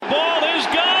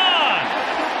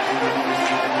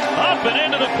up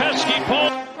and into the pesky pole.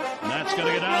 And that's going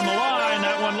to get down the line.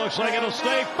 That one looks like it'll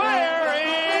stay fair.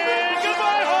 And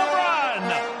goodbye, home run.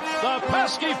 The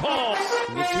pesky pole.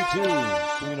 The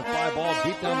 2-2. Swinging a fly ball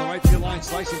deep down the right field line,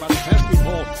 slicing by the pesky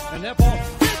pole. And that ball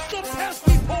hits the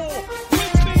pesky pole,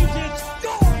 which means it's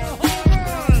gone. A home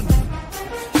run.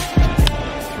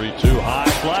 3-2 high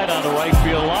fly down the right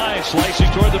field line, slicing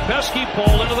toward the pesky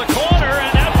pole into the corner,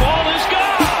 and that ball is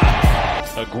gone.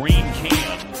 A green can.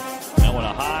 Now with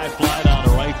a high fly down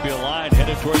the right field line,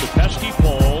 headed toward the pesky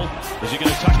pole. Is he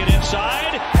going to tuck it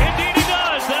inside? Indeed he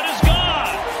does. That is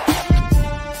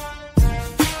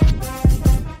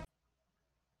gone.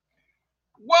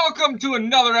 Welcome to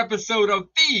another episode of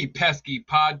the Pesky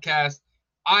Podcast.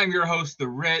 I'm your host, The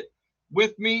Rit.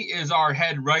 With me is our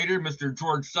head writer, Mr.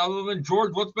 George Sutherland.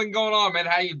 George, what's been going on, man?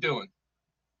 How you doing?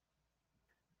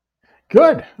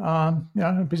 Good.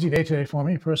 A busy day today for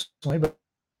me personally, but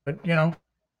you know,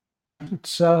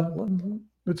 it's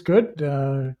good.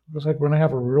 Looks like we're gonna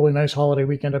have a really nice holiday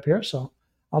weekend up here, so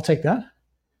I'll take that.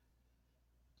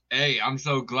 Hey, I'm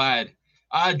so glad.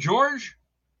 George,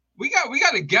 we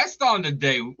got a guest on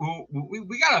today.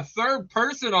 We got a third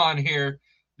person on here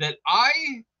that I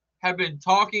have been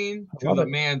talking to the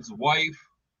man's wife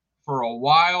for a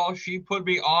while. She put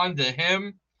me on to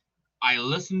him. I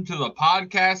listened to the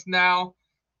podcast now.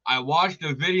 I watched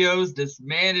the videos. This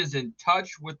man is in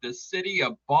touch with the city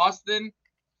of Boston.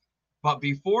 But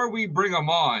before we bring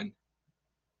him on,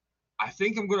 I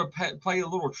think I'm going to play a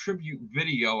little tribute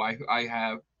video I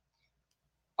have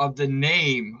of the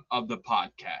name of the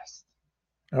podcast.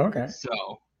 Okay.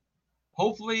 So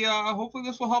hopefully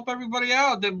this will help everybody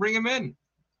out. Then bring him in.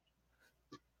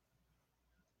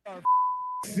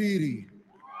 City.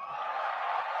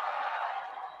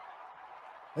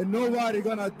 And nobody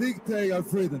gonna dictate our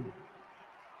freedom.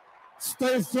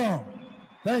 Stay strong.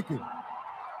 Thank you.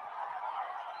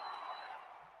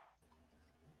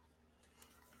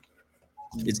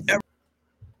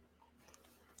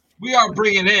 We are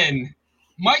bringing in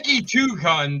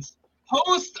Mikey2gunzz,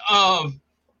 host of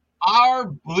Our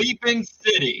Bleepin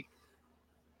City.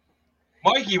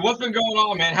 Mikey, what's been going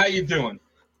on, man? How you doing?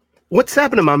 What's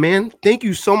happening, my man? Thank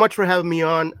you so much for having me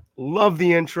on. Love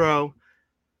the intro.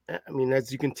 I mean,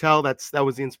 as you can tell, that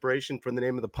was the inspiration for the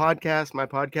name of the podcast, my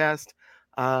podcast.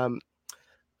 I'm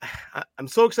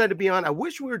so excited to be on. I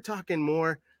wish we were talking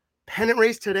more pennant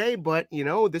race today, but you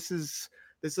know, this is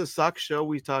a Sox show.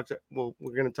 We're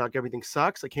going to talk everything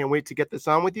Sox. I can't wait to get this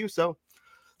on with you. So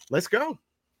let's go.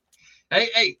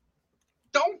 Hey,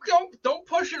 don't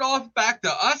push it off back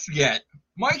to us yet.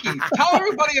 Mikey, tell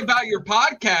everybody about your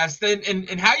podcast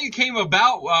and how you came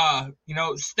about.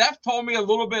 Steph told me a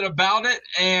little bit about it,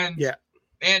 and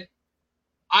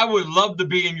I would love to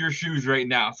be in your shoes right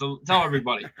now. So tell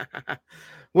everybody.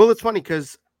 Well, it's funny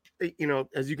because,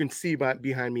 as you can see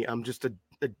behind me, I'm just a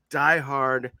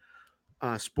diehard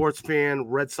sports fan,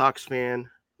 Red Sox fan.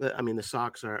 I mean, the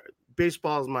Sox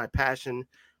baseball is my passion,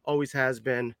 always has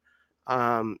been.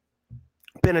 Been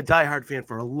a diehard fan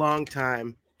for a long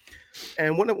time.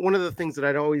 And one of the things that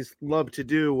I'd always loved to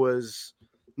do was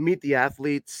meet the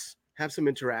athletes, have some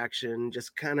interaction,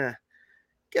 just kind of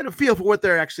get a feel for what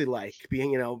they're actually like,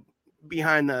 being,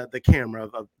 behind the camera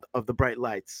of the bright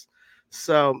lights.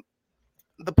 So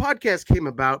the podcast came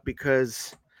about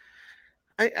because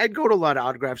I'd go to a lot of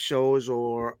autograph shows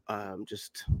or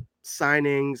just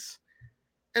signings,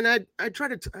 and I'd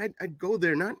go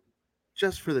there not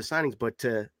just for the signings, but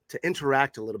to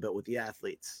interact a little bit with the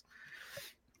athletes.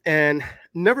 And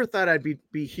never thought I'd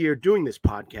be here doing this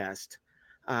podcast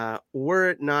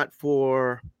were it not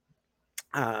for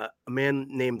a man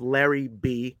named Larry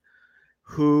B,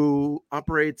 who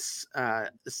operates the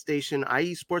station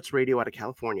IE Sports Radio out of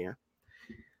California.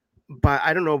 But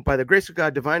I don't know, by the grace of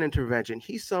God, divine intervention,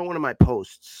 he saw one of my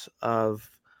posts I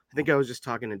think I was just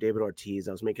talking to David Ortiz.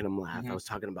 I was making him laugh. I was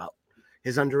talking about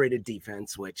his underrated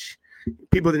defense, which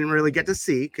people didn't really get to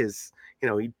see because,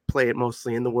 he'd play it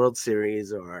mostly in the World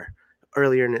Series or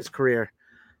earlier in his career.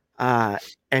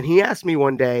 And he asked me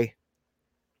one day,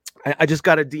 I just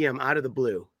got a DM out of the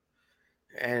blue.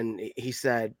 And he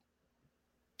said,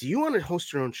 "Do you want to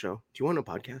host your own show? Do you want a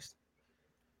podcast?"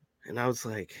 And I was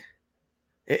like,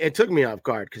 it took me off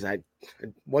guard because I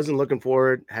wasn't looking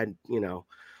forward. It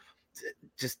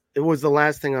was the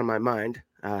last thing on my mind.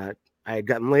 I had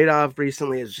gotten laid off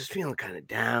recently. I was just feeling kind of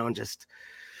down, just,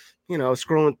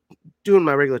 scrolling, doing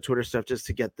my regular Twitter stuff just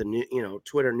to get the new,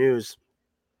 Twitter news.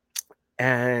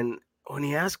 And when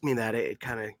he asked me that, it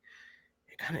kind of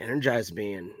energized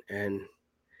me, and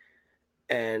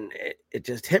it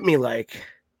just hit me like,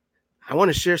 I want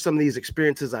to share some of these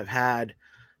experiences I've had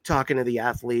talking to the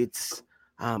athletes.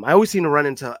 I always seem to run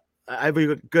into I have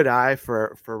a good eye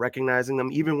for recognizing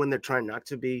them, even when they're trying not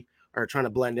to be or trying to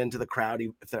blend into the crowd,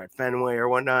 if they're at Fenway or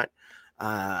whatnot.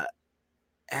 And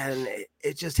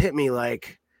it just hit me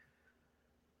like,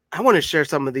 I want to share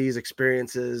some of these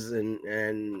experiences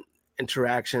and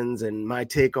interactions and my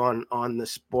take on the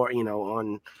sport,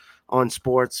 on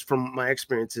sports from my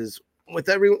experiences with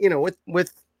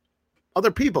with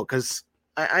other people. Cause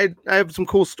I have some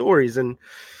cool stories. And,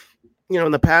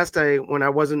 in the past, when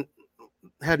I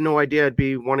had no idea I'd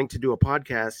be wanting to do a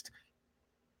podcast,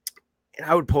 and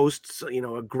I would post,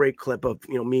 a great clip of,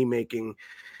 me making,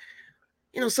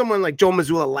 someone like Joe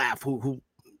Mazzulla laugh, who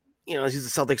he's a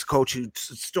Celtics coach who's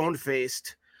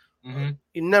stone-faced. Mm-hmm.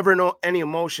 You never know any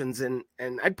emotions. And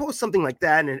I'd post something like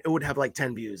that, and it would have like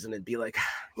 10 views. And it'd be like,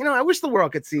 I wish the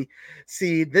world could see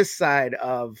this side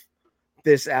of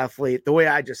this athlete the way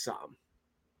I just saw him.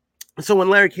 So when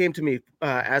Larry came to me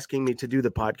asking me to do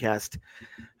the podcast,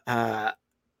 I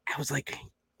was like,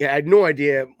 I had no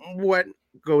idea what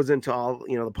goes into all,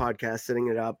 the podcast, setting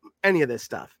it up, any of this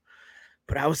stuff.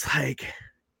 But I was like,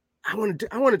 I want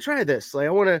to try this. Like,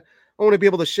 I want to be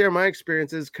able to share my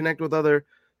experiences, connect with other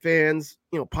fans,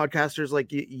 podcasters like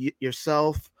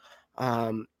yourself,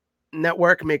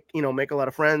 network, make a lot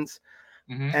of friends.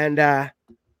 Mm-hmm.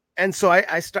 And so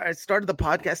I started the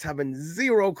podcast having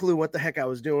zero clue what the heck I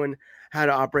was doing, how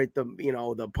to operate the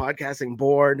podcasting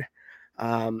board.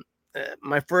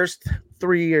 My first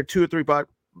 2 or 3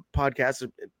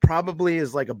 podcasts probably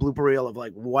is like a blooper reel of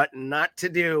like what not to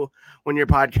do when you're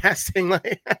podcasting.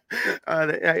 Like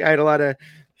I had a lot of,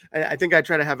 I think I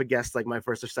tried to have a guest like my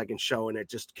first or second show, and it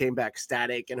just came back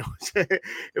static, and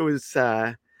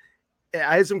I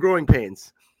had some growing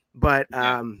pains, but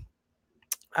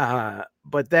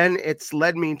then it's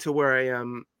led me to where I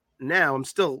am now. I'm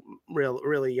still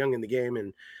really young in the game,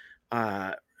 and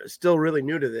still really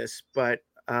new to this, but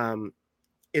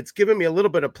it's given me a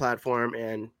little bit of platform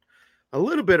and a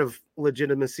little bit of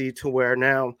legitimacy to where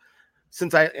now,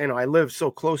 since I live so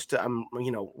close to, I'm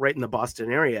right in the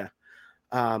Boston area,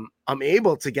 I'm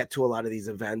able to get to a lot of these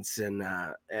events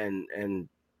and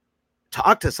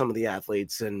talk to some of the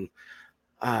athletes and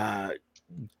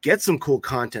get some cool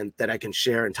content that I can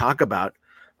share and talk about.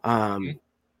 I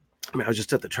was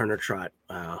just at the Turner Trot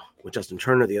with Justin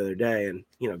Turner the other day, and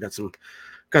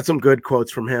got some good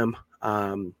quotes from him.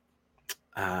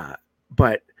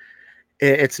 But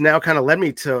it's now kind of led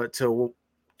me to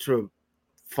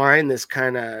find this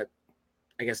kind of,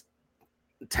 I guess,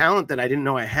 talent that I didn't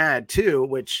know I had too,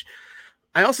 which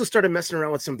I also started messing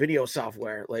around with some video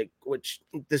software, which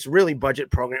this really budget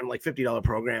program, like $50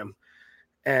 program.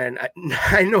 And I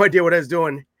had no idea what I was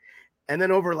doing. And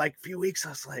then over like a few weeks, I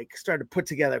was like, started to put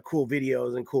together cool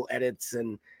videos and cool edits.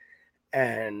 And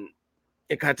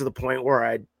it got to the point where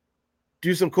I'd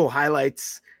do some cool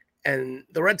highlights, and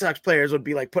the Red Sox players would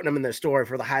be like putting them in their story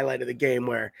for the highlight of the game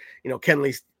where,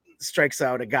 Kenley strikes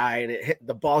out a guy and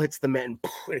the ball hits the mitt and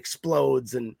it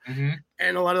explodes. And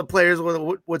a lot of the players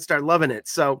would start loving it.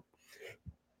 So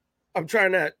I'm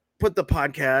trying to put the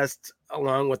podcast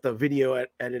along with the video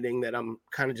editing that I'm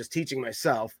kind of just teaching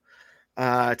myself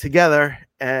together.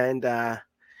 And,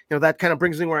 that kind of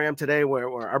brings me where I am today,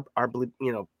 where our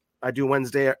I do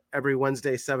every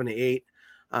Wednesday, 7 to 8.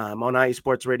 On IE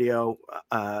Sports Radio,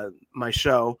 my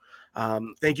show.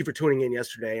 Thank you for tuning in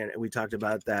yesterday, and we talked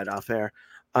about that off air.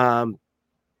 I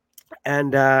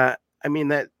mean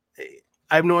that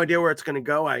I have no idea where it's going to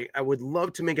go. I would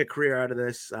love to make a career out of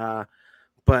this,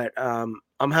 but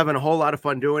I'm having a whole lot of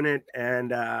fun doing it.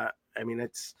 And I mean,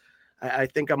 I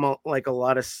think I'm like a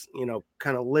lot of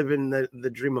kind of living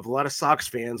the dream of a lot of Sox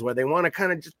fans, where they want to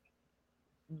kind of just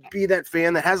be that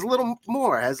fan that has a little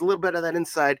bit of that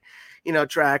inside,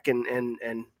 track and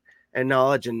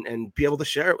knowledge and be able to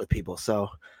share it with people. So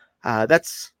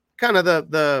that's kind of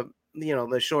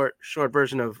the short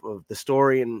version of the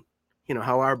story and,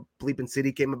 how Our Bleepin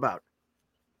City came about.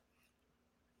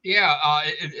 Yeah.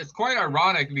 It's quite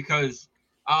ironic because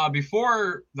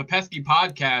before the pesky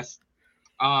podcast,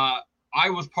 I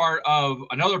was part of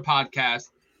another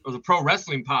podcast. It was a pro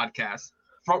wrestling podcast,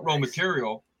 Front Row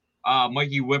Material.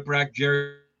 Mikey Whipwreck,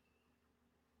 Jerry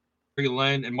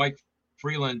Lynn, and Mike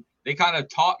Freeland, they kind of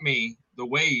taught me the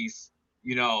ways,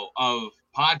 of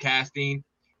podcasting.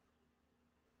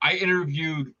 I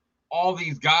interviewed all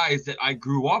these guys that I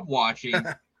grew up watching,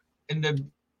 and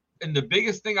the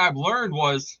biggest thing I've learned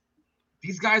was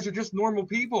these guys are just normal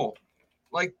people.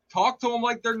 Like, talk to them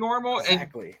like they're normal,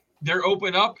 exactly. And they're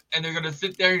open up, and they're gonna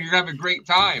sit there and you're gonna have a great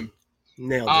time.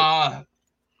 Nailed it.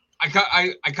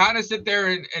 I kind of sit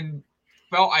there and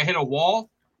felt I hit a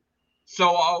wall.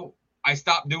 So I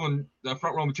stopped doing the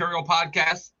Front Row Material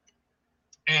podcast.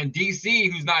 and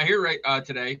DC, who's not here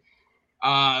today,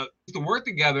 used to work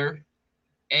together,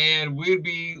 and we'd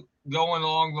be going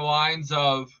along the lines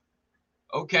of,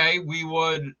 okay,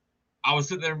 I would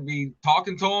sit there and be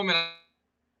talking to him,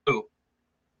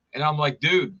 and I'm like,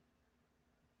 dude,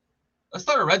 let's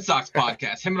start a Red Sox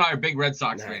podcast. Him and I are big Red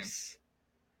Sox fans.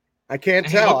 I can't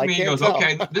and tell. He looked at me and goes,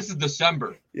 okay, this is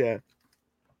December. Yeah.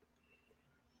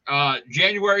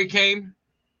 January came.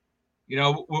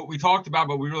 What we talked about,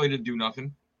 but we really didn't do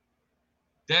nothing.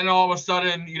 Then all of a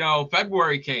sudden,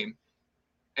 February came.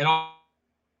 And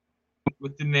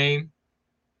with the name,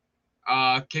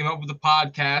 came up with the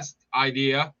podcast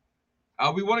idea.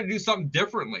 We want to do something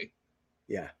differently.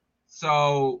 Yeah.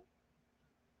 So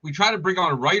we try to bring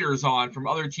on writers on from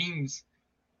other teams.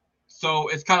 So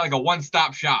it's kind of like a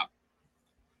one-stop shop.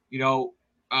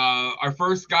 Our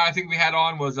first guy I think we had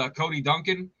on was Cody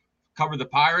Duncan, covered the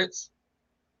Pirates.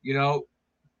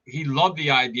 He loved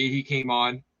the idea. He came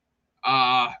on.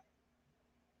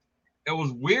 It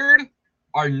was weird.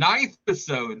 Our 9th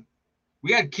episode,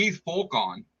 we had Keith Folk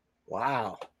on.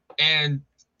 Wow. And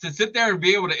to sit there and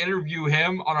be able to interview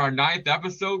him on our 9th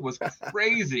episode was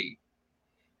crazy.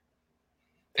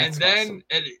 And then,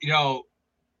 awesome.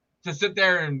 To sit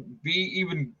there and be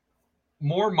even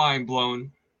more mind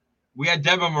blown, we had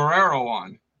Devin Marrero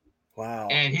on. Wow.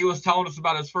 And he was telling us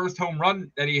about his first home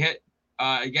run that he hit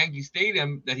at Yankee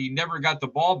Stadium, that he never got the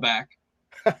ball back.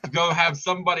 To go have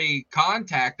somebody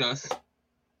contact us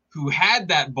who had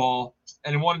that ball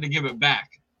and wanted to give it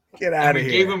back. Get out of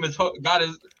here.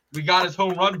 We got his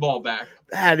home run ball back.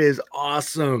 That is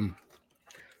awesome.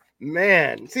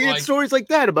 Man, see, it's stories like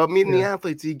that about meeting the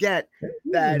athletes. You get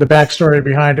that. The backstory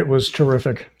behind it was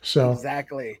terrific. So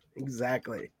exactly.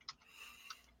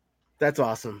 That's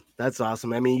awesome.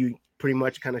 I mean, you pretty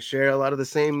much kind of share a lot of the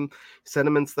same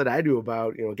sentiments that I do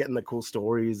about, getting the cool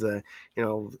stories,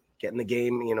 getting the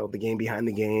game, the game behind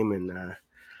the game. And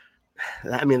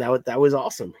that was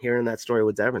awesome hearing that story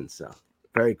with Devin. So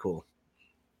very cool.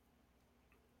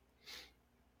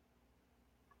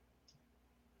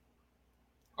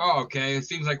 Oh, okay. It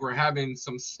seems like we're having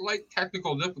some slight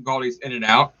technical difficulties in and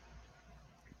out.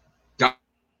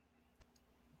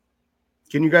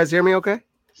 Can you guys hear me okay?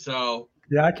 So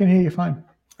yeah, I can hear you fine.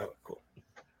 Oh, cool.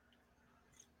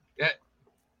 Yeah,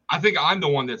 I think I'm the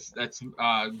one that's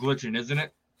glitching, isn't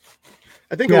it?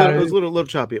 I think it was a little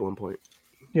choppy at one point.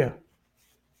 Yeah.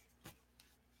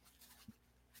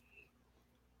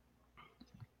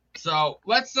 So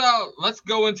let's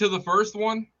go into the first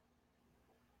one.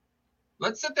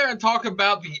 Let's sit there and talk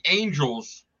about the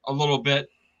Angels a little bit.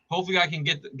 Hopefully I can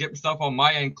get stuff on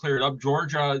my end cleared up.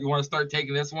 George, you want to start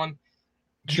taking this one?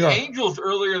 Sure. The Angels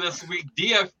earlier this week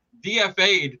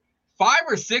DFA'd 5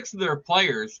 or 6 of their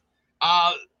players.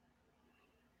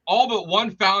 All but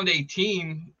one found a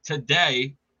team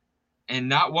today, and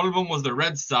not one of them was the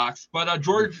Red Sox. But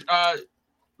George,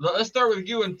 let's start with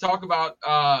you and talk about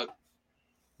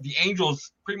the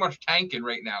Angels pretty much tanking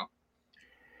right now.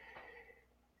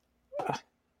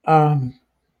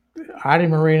 Adi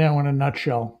Moreno in a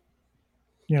nutshell.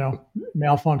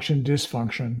 Malfunction,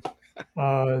 dysfunction.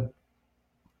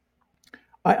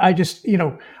 I just,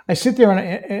 I sit there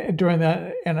and during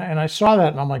that, and I saw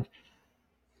that, and I'm like,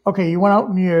 okay, you went out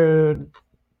and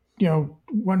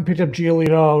went and picked up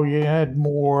Giolito, you had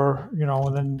more,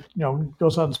 and then,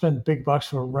 goes out and spend big bucks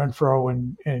for Renfroe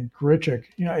and Grichuk.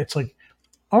 It's like,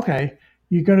 okay,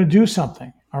 you're going to do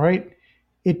something. All right.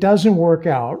 It doesn't work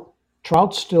out.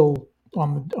 Trout's still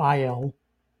on the IL.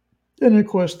 And of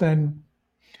course, then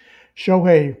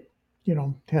Shohei,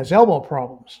 has elbow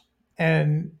problems.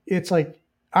 And it's like,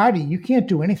 Adi, you can't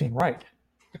do anything right.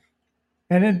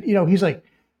 And then, he's like,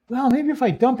 well, maybe if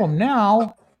I dump him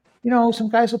now, some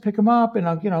guys will pick him up, and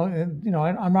I'm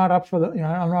not up for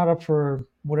I'm not up for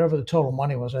whatever the total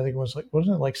money was. I think it was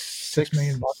wasn't it like $6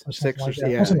 million or something like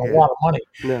that? It wasn't a lot of money.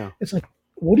 No. It's like,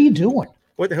 what are you doing?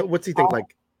 What's he think?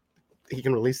 Like he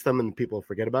can release them and people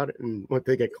forget about it, and what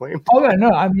they get claimed? Oh yeah,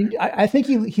 no. I mean, I think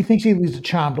he thinks he leads a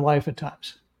charmed life at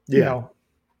times. Yeah.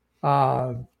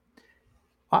 I'm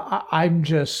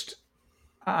just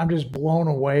blown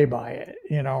away by it,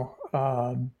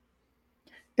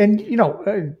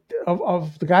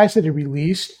 of the guys that he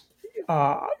released,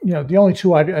 the only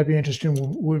two I'd be interested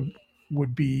in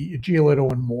would be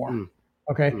Giolito and Moore.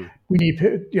 Okay, we need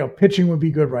pitching would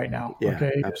be good right now. Yeah,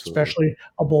 okay, absolutely. Especially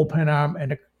a bullpen arm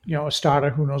and a starter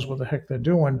who knows what the heck they're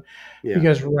doing. Yeah.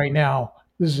 Because right now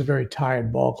this is a very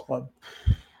tired ball club.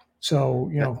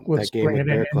 So let's bring it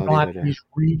in and not these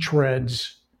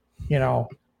retreads.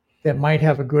 That might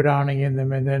have a good outing in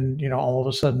them, and then all of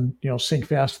a sudden sink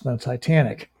faster than the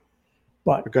Titanic.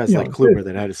 But guys like Kluber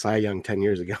that had a Cy Young 10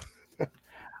 years ago.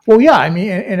 Well, yeah, I mean,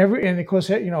 and of course,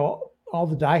 all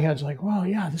the diehards are like, well,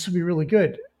 yeah, this will be really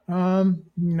good.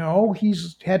 No,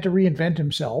 he's had to reinvent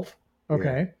himself.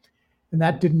 Okay, and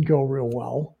that didn't go real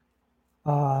well.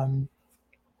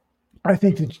 I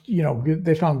think that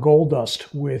they found gold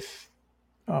dust with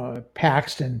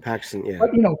Paxton. Yeah.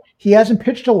 But he hasn't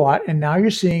pitched a lot, and now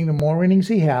you're seeing the more innings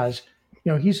he has.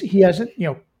 He hasn't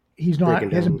he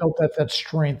hasn't built that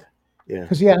strength. Yeah.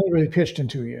 Because he hasn't really pitched in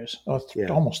 2 years,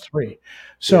 almost 3.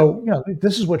 So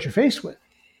this is what you're faced with.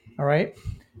 All right,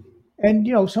 and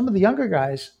some of the younger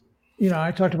guys,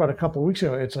 I talked about a couple of weeks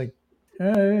ago. It's like,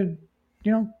 they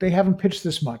haven't pitched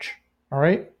this much. All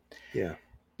right. Yeah.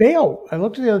 Bale, I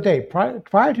looked at the other day,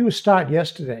 prior to his start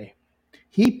yesterday,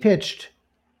 he pitched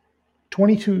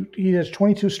 22. He has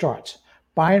 22 starts.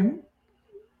 By and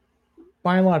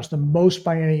large, the most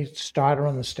by any starter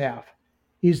on the staff.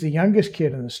 He's the youngest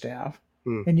kid in the staff,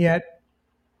 and yet,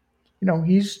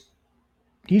 he's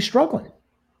struggling.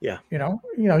 Yeah.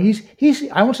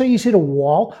 He's I won't say he's hit a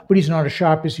wall, but he's not as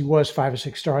sharp as he was 5 or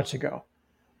 6 starts ago.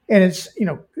 And it's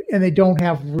and they don't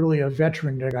have really a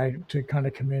veteran guy to kind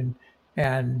of come in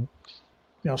and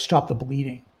stop the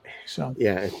bleeding. So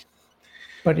yeah.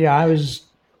 But yeah, I was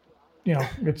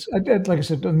it's like I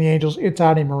said on the Angels, it's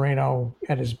Artie Moreno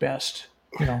at his best.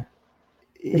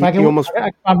 If I can,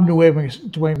 I found a new way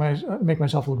to make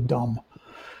myself look dumb.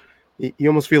 You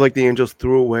almost feel like the Angels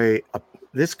threw away.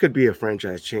 This could be a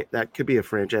franchise change. That could be a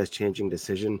franchise-changing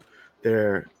decision.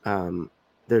 Their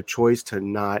choice to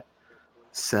not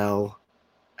sell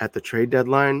at the trade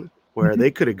deadline, where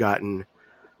they could have gotten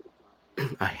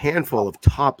a handful of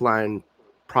top-line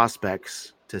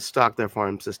prospects to stock their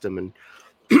farm system and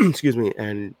excuse me,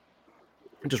 and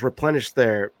just replenish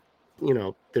their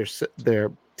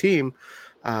team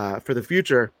for the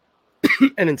future.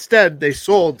 And instead, they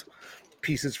sold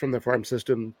pieces from the farm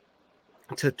system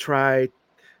to try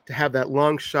to have that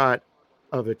long shot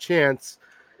of a chance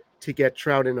to get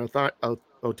Trout and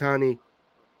Ohtani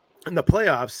in the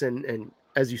playoffs. And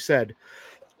as you said,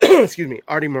 excuse me,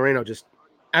 Artie Moreno just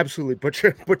absolutely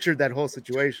butchered that whole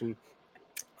situation.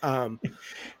 And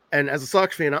as a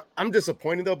Sox fan, I'm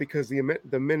disappointed though, because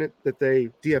the minute that they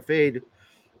DFA'd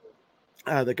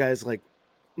the guys like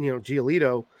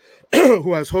Giolito,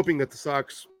 who I was hoping that the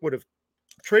Sox would have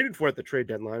traded for at the trade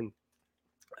deadline,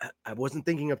 I wasn't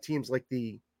thinking of teams like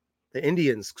the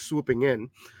Indians swooping in.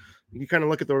 You kind of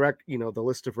look at the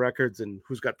list of records and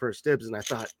who's got first dibs, and I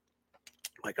thought,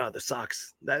 my God, the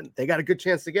Sox, they got a good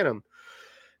chance to get him.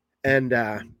 And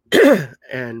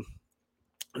and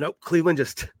nope, Cleveland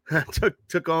just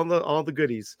took all the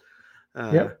goodies.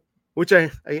 Which I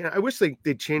wish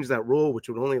they'd change that rule, which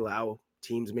would only allow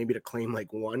teams maybe to claim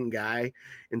like one guy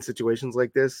in situations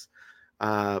like this.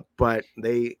 But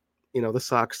they, the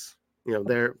Sox,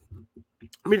 they're,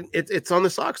 I mean, it's on the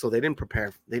Sox, so they didn't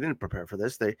prepare for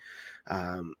this. They,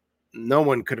 no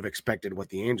one could have expected what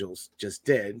the Angels just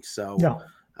did. So,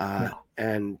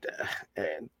 and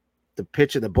the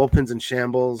pitch of the bullpen's in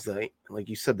shambles. Like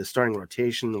you said, the starting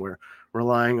rotation, we're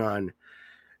relying on,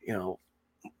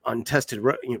 untested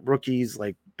rookies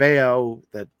like Bayo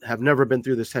that have never been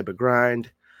through this type of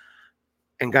grind,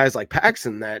 and guys like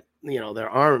Paxton that their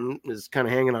arm is kind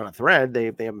of hanging on a thread. They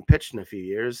haven't pitched in a few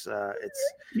years.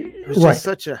 It's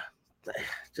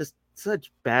just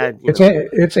such bad.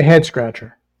 It's a head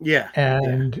scratcher. Yeah,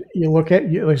 and you look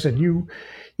at like I said, you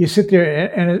sit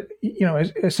there and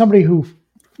as somebody who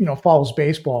follows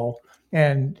baseball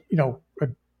and a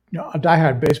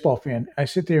diehard baseball fan, I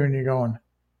sit there and you're going,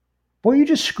 boy, you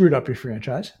just screwed up your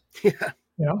franchise.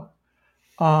 Yeah.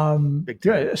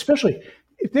 Especially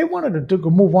if they wanted to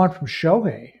move on from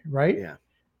Shohei, right? Yeah.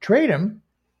 Trade him.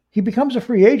 He becomes a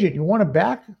free agent. You want him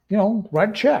back, write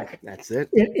a check. That's it.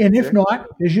 And if not,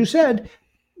 as you said,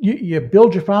 you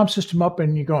build your farm system up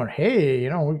and you're going, hey,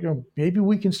 maybe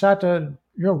we can start to,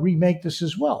 remake this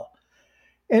as well.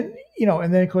 And,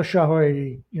 and then of course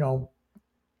Shohei,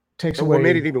 takes away. What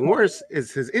made it even worse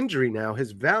is his injury now.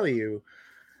 His value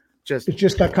it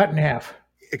just got cut in half.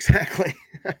 Exactly.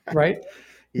 Right?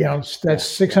 That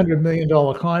 $600 million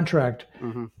contract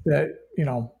that,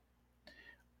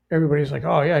 everybody's like,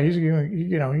 oh yeah, he's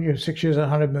he gets 6 years,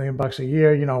 $100 million a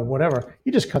year, whatever.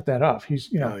 You just cut that off.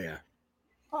 He's, Oh yeah.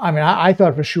 I mean, I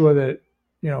thought for sure that,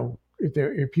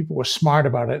 if people were smart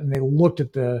about it and they looked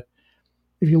at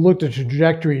if you looked at the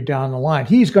trajectory down the line,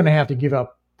 he's going to have to give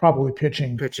up probably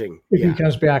pitching if he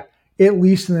comes back at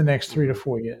least in the next 3 to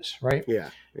 4 years, right? Yeah.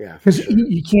 Because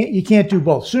you can't do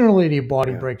both. Sooner or later, your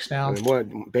body breaks down. I mean,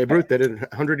 what Babe Ruth did it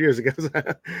 100 years ago. You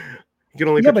can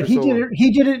only but he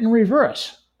did it in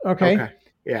reverse. Okay.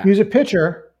 Yeah. He was a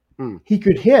pitcher he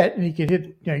could hit, and he could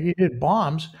hit, he hit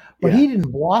bombs, but he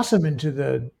didn't blossom into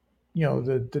the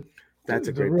That's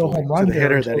a the great real point. home To run the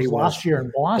hitter hitter until that he his was last year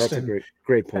in Boston. That's a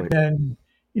great point. And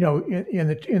then in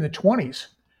the 20s.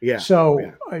 Yeah. So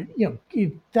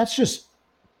that's just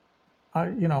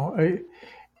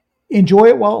enjoy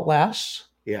it while it lasts.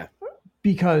 Yeah.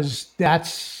 Because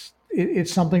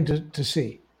it's something to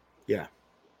see. Yeah.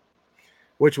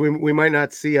 Which we might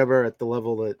not see ever at the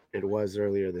level that it was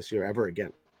earlier this year ever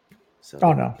again. So.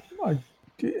 Oh no.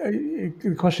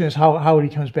 The question is how he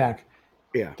comes back.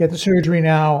 Yeah. Get the surgery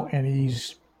now, and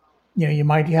he's, you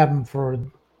might have him for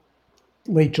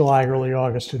late July, early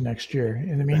August of next year.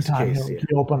 In the meantime,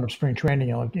 he'll open up spring training.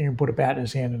 He'll put a bat in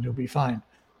his hand, and he'll be fine.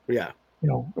 Yeah.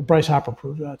 Bryce Harper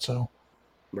proved that. So,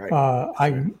 right.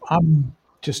 I'm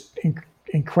just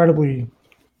incredibly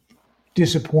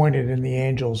disappointed in the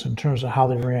Angels in terms of how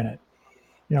they ran it.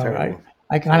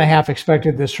 I kind of half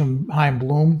expected this from Chaim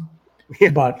Bloom,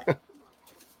 but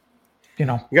you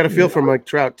got to feel for Mike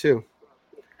Trout too.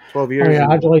 12 years,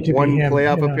 I'd like to one be him,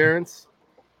 playoff appearance.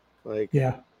 Good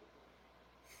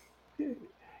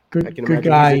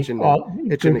guy,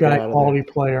 good guy, quality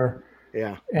player.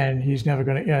 Yeah, and he's never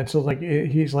gonna. Yeah, it's like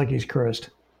he's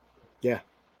cursed. Yeah.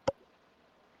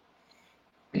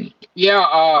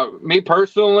 Yeah, me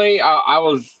personally, I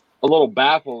was a little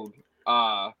baffled.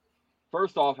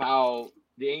 First off, how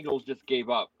the Angels just gave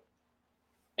up,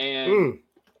 and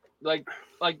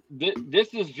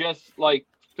this is just like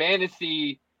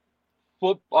fantasy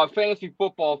football,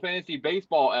 fantasy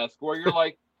baseball-esque, where you're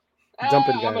like,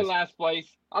 dumping I'm in last place.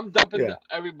 I'm dumping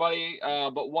everybody,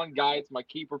 but one guy. It's my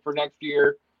keeper for next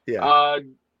year. Yeah.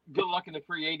 Good luck in the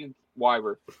free agent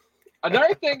waiver.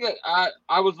 Another thing that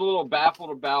I was a little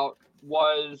baffled about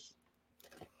was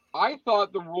I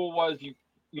thought the rule was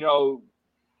you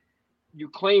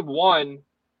claim one,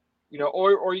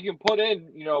 or you can put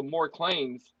in, more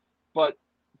claims, but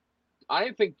I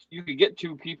didn't think you could get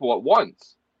two people at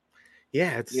once.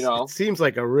 Yeah, it seems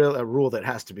like a rule that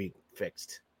has to be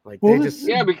fixed. Like because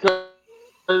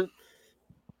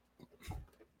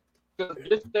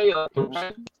this day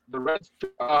the Reds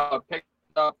picked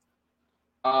up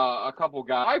a couple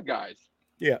guys, 5 guys.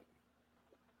 Yeah.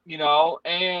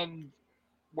 And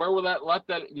where will that left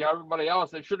that everybody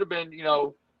else? It should have been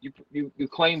you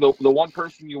claim the one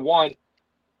person you want,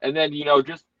 and then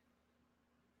just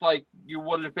like you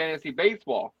would in fantasy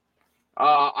baseball.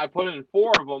 I put in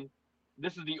 4 of them.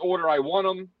 This is the order I want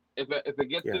them. If it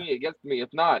gets to me, it gets to me.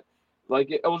 If not, like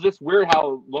it was just weird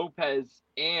how Lopez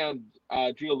and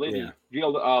Gioliti,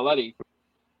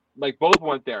 like both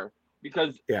went there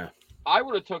because I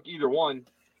would have took either one.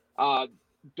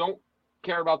 Don't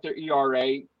care about their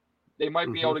ERA. They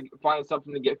might be able to find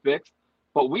something to get fixed,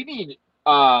 but we need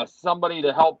somebody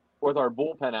to help with our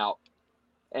bullpen out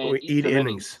and eat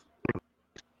innings.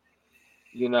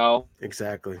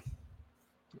 Exactly.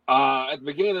 At the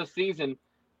beginning of the season,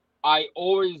 I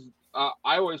always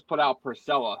put out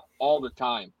Purcell all the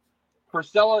time.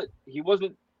 Purcell, he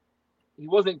wasn't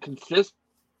consistent,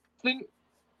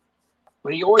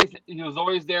 but he was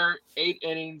always there. 8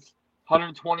 innings,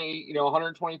 120,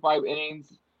 125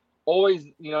 innings, always,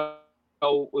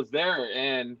 was there,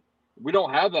 and we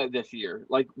don't have that this year.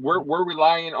 Like we're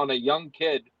relying on a young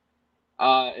kid,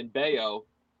 in Bayo,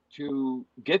 to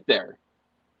get there.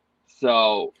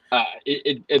 So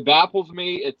it baffles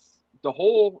me. It's the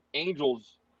whole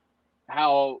Angels,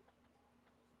 how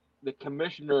the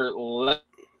commissioner let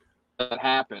that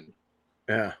happen.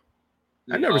 Yeah.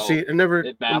 I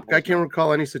can't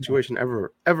recall any situation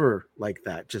ever like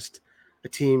that. Just a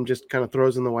team just kind of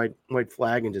throws in the white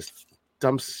flag and just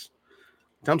dumps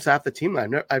half the team. I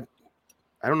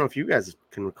don't know if you guys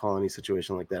can recall any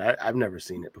situation like that. I've never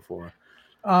seen it before.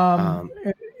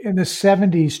 In the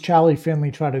 70s, Charlie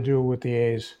Finley tried to do it with the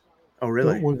A's. Oh,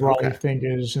 really? With Raleigh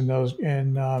Fingers and those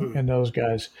and those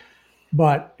guys,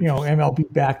 but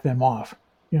MLB backed them off.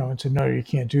 And said no, you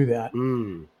can't do that.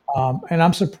 And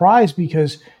I'm surprised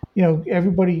because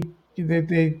everybody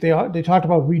they talked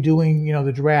about redoing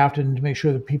the draft and to make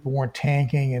sure that people weren't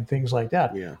tanking and things like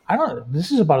that. Yeah, I don't know.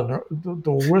 This is about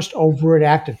the worst overt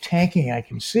act of tanking I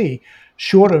can see,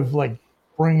 short of like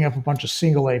bringing up a bunch of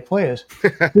single A players.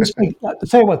 I'll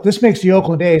tell you what, this makes the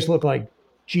Oakland A's look like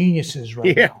geniuses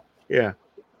right now. Yeah.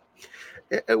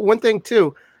 One thing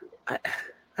too, I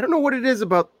don't know what it is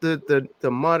about the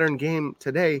modern game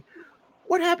today.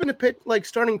 What happened to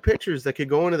starting pitchers that could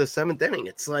go into the 7th inning?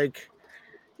 It's like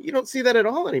you don't see that at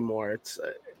all anymore. It's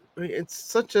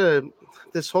such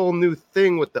this whole new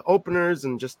thing with the openers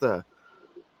and just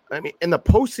in the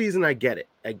postseason, I get it.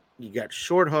 You got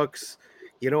short hooks.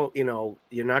 You're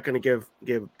not going to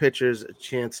give pitchers a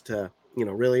chance to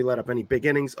really let up any big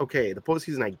innings. Okay, the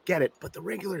postseason, I get it, but the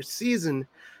regular season,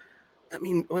 I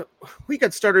mean, we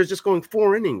got starters just going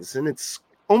 4 innings, and it's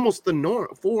almost the norm.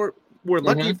 We're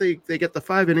lucky if they get the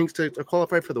 5 innings to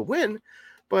qualify for the win,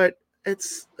 but I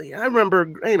remember,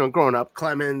 growing up,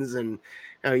 Clemens and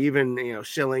even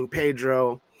Schilling,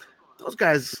 Pedro, those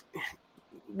guys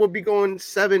would be going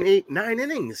 7, 8, 9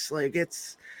 innings. Like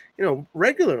it's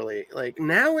regularly. Like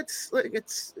now it's like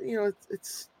it's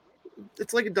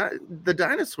like the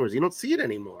dinosaurs. You don't see it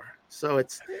anymore. So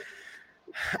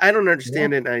I don't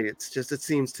understand it. It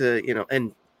seems to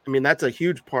and I mean that's a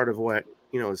huge part of what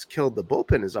has killed the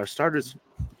bullpen is our starters.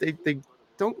 They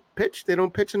don't pitch. They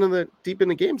don't pitch deep in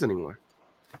the games anymore.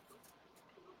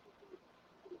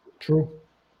 True.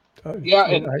 Yeah,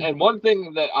 and one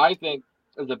thing that I think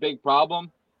is a big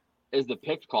problem is the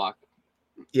pitch clock.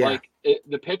 Yeah. Like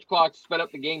the pitch clock sped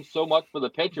up the game so much for the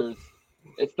pitchers,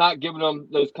 it's not giving them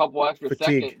those couple extra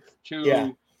seconds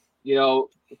to, yeah.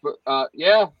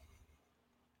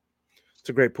 It's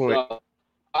a great point. So,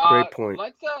 great point.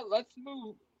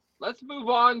 Let's move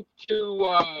on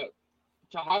to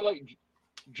highlight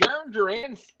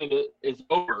Duran is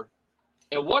over,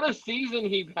 and what a season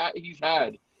he's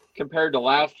had compared to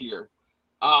last year.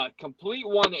 Complete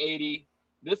 180.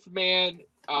 This man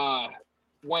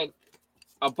went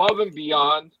above and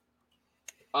beyond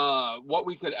what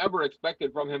we could ever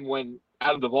expected from him when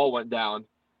Out of the Ball went down.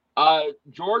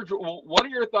 George, what are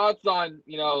your thoughts on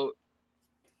Jarren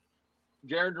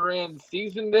Duran's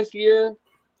season this year?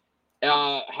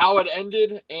 How it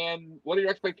ended, and what are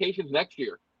your expectations next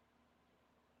year?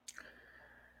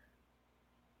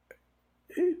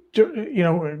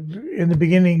 In the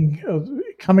beginning of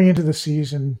coming into the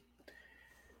season,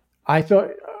 I thought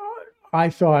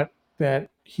that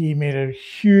he made a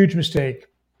huge mistake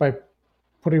by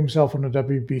putting himself on a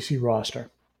WBC roster.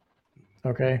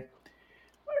 Okay.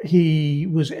 He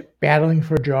was battling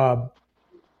for a job.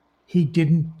 He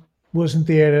wasn't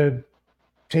there to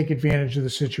take advantage of the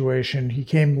situation. He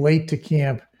came late to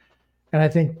camp. And I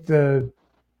think the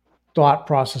thought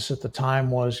process at the time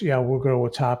was, we'll go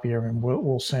to Tapia and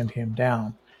we'll send him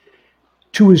down.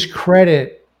 To his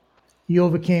credit, he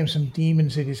overcame some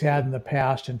demons that he's had in the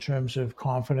past in terms of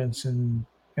confidence and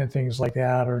things like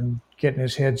that, or getting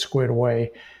his head squared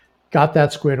away. Got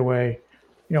that squared away.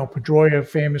 Pedroia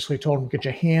famously told him, get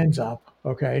your hands up,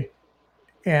 okay?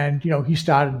 And, he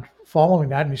started following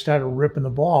that, and he started ripping the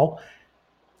ball.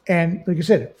 And like I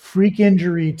said, freak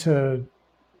injury to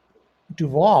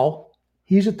Duvall,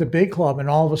 he's at the big club, and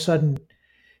all of a sudden,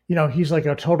 he's like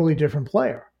a totally different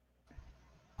player.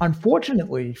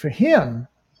 Unfortunately for him,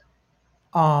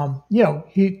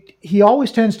 he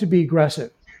always tends to be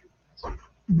aggressive.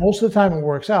 Most of the time it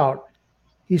works out.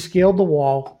 He scaled the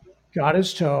wall, got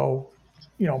his toe,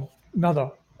 this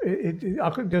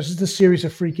is the series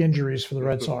of freak injuries for the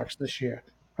Red Sox this year.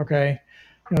 Okay.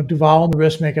 Duvall on the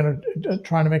wrist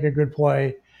trying to make a good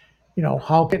play,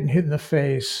 Howell getting hit in the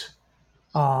face.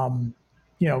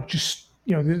 This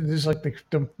is like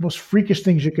the most freakish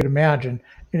things you could imagine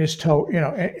in his toe,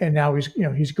 and now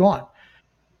he's gone.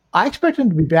 I expect him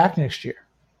to be back next year.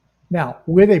 Now,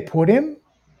 where they put him,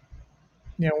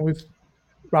 with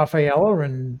Rafaela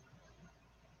and,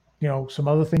 some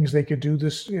other things they could do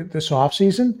this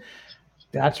offseason,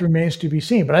 that remains to be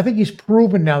seen. But I think he's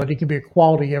proven now that he can be a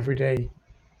quality everyday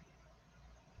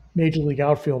major league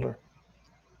outfielder.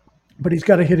 But he's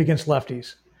got to hit against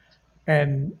lefties.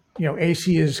 And,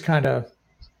 AC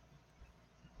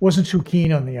wasn't too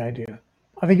keen on the idea.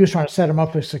 I think he was trying to set him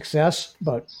up for success,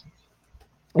 but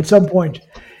at some point,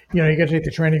 you got to take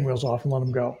the training wheels off and let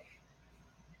him go.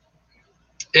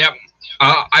 Yep.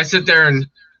 I sit there and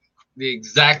the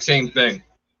exact same thing.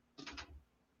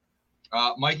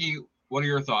 Mikey, what are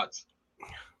your thoughts?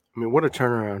 I mean, what a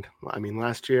turnaround. I mean,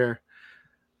 last year,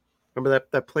 remember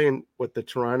that play with the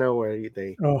Toronto where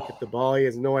they hit the ball, he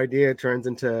has no idea, it turns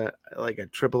into like a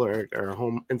triple or a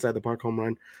home inside the park home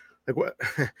run. Like what?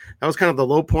 That was kind of the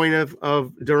low point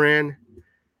of Duran.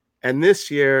 And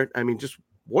this year, I mean, just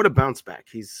what a bounce back.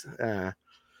 He's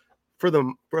for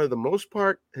the most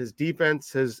part, his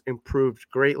defense has improved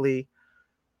greatly.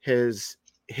 His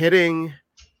hitting,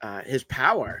 his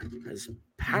power is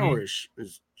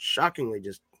shockingly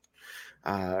just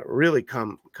really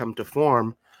come to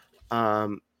form.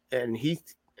 And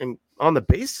on the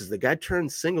bases, the guy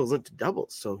turns singles into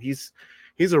doubles. So he's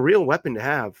a real weapon to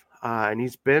have. And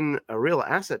he's been a real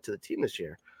asset to the team this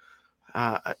year.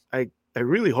 I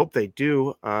really hope they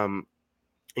do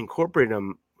incorporate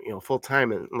him, full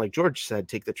time, and like George said,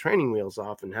 take the training wheels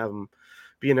off and have him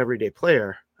be an everyday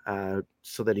player,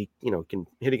 so that he can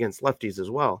hit against lefties as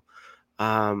well.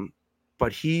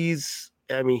 But he's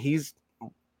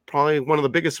probably one of the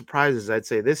biggest surprises, I'd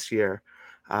say, this year,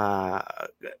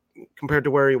 compared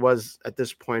to where he was at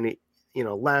this point,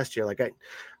 last year. Like I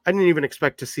didn't even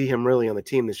expect to see him really on the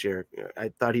team this year.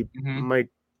 I thought he might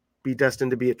be destined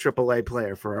to be a AAA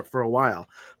player for a while,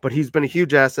 but he's been a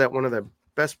huge asset, one of the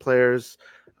best players.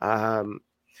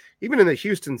 Even in the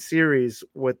Houston series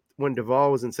when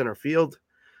Duvall was in center field,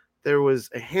 there was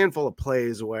a handful of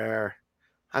plays where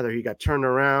either he got turned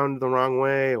around the wrong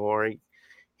way or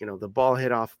the ball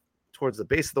hit off towards the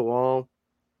base of the wall.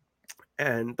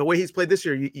 And the way he's played this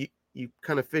year, you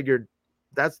kind of figured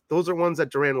those are ones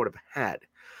that Duran would have had.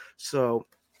 So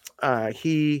our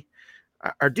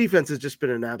defense has just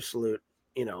been an absolute,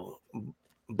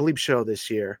 bleep show this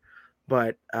year.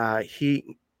 But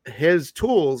his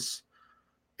tools,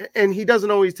 and he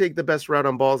doesn't always take the best route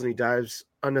on balls, and he dives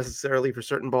unnecessarily for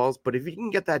certain balls. But if he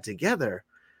can get that together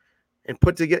and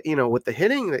put together, with the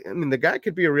hitting, I mean, the guy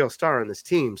could be a real star on this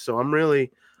team. So I'm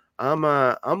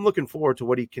looking forward to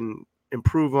what he can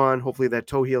improve on. Hopefully that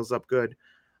toe heals up good,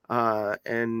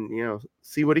 and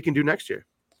see what he can do next year.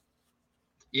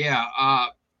 Yeah,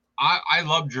 I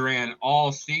love Duran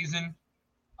all season.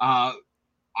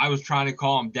 I was trying to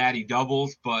call him Daddy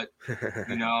Doubles, but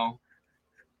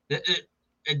it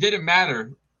didn't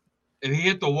matter. If he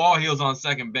hit the wall, he was on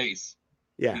second base.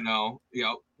 Yeah.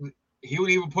 He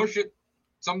would even push it,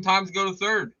 sometimes go to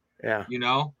third. Yeah.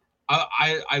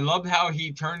 I loved how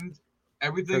he turned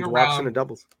everything around. Walks into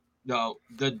doubles. No,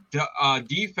 the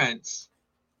defense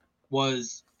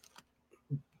was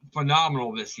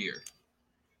phenomenal this year.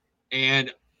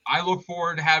 And I look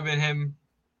forward to having him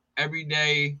every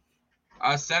day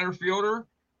center fielder,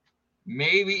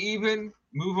 maybe even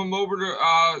move him over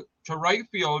to right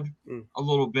field a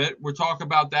little bit. We'll talk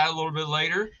about that a little bit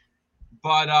later.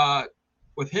 But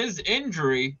with his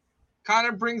injury, kind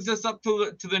of brings us up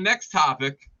to the next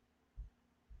topic.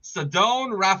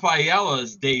 Ceddanne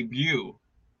Rafaela's debut.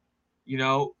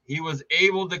 He was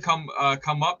able to come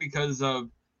up because of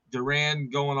Duran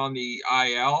going on the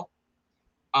IL.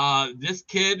 This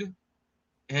kid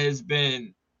has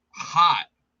been hot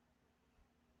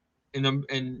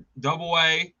in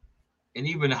Double-A, and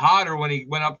even hotter when he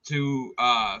went up to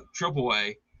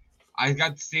Triple-A. I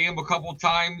got to see him a couple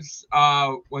times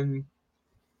when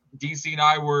DC and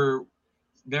I were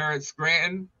there at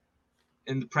Scranton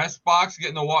in the press box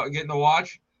getting to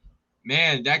watch.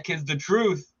 Man, that kid's the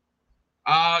truth.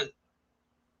 Let's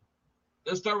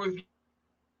start with. I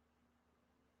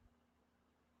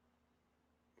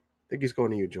think he's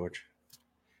going to you, George.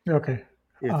 Okay.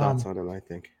 Your thoughts on him, I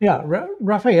think. Yeah,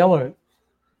 Rafaela,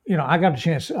 I got a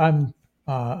chance.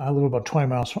 I live about 20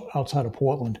 miles outside of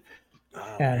Portland.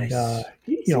 Oh, and,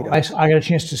 nice. I got a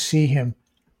chance to see him,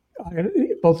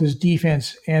 both his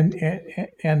defense and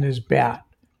his bat.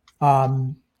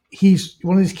 He's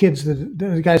one of these kids,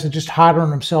 the guys that just harder on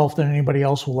himself than anybody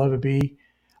else will ever be,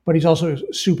 but he's also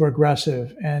super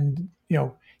aggressive. And,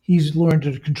 he's learned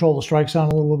to control the strike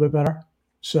zone a little bit better.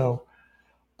 So,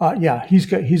 he's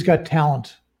got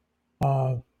talent.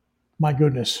 My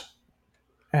goodness.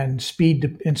 And speed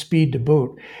to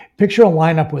boot. Picture a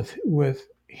lineup with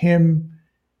him,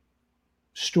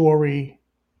 Story,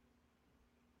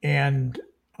 and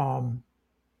who am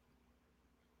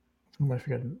I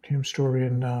forgetting? Him, Story,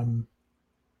 and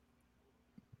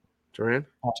Duran.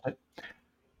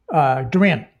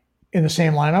 Duran in the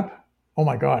same lineup. Oh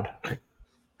my God,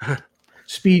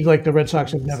 speed like the Red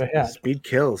Sox have never had. Speed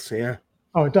kills, yeah.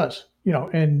 Oh, it does.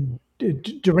 And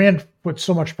Duran puts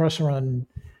so much pressure on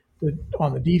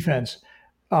the defense.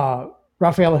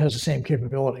 Rafaela has the same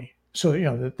capability.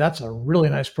 So, that's a really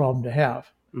nice problem to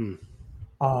have.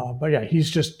 But yeah,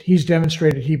 he's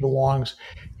demonstrated he belongs.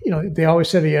 They always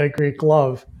said he had a great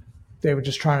glove. They were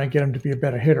just trying to get him to be a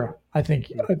better hitter. I think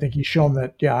he's shown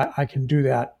that, I can do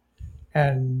that.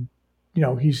 And,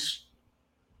 he's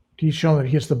shown that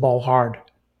he hits the ball hard.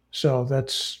 So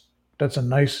that's a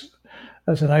nice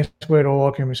way to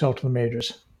welcome himself to the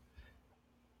majors.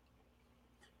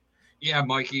 Yeah,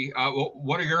 Mikey.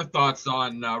 What are your thoughts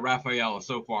on Rafaela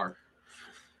so far?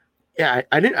 Yeah,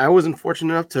 I wasn't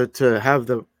fortunate enough to have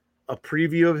a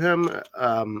preview of him,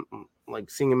 like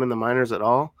seeing him in the minors at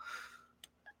all.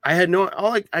 I had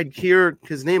I'd hear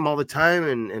his name all the time,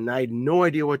 and I had no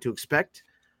idea what to expect.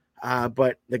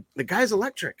 But the guy's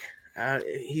electric.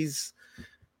 He's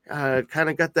kind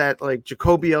of got that like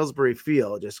Jacoby Ellsbury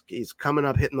feel. Just he's coming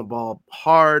up, hitting the ball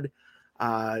hard.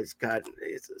 He's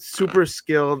super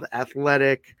skilled,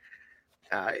 athletic.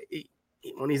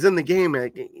 When he's in the game,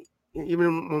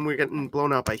 even when we're getting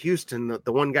blown out by Houston,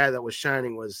 the one guy that was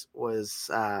shining was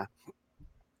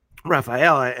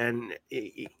Rafaela, and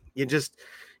you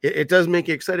it does make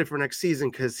you excited for next season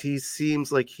because he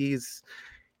seems like he's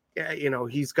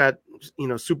got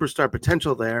superstar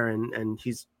potential there, and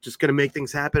he's just going to make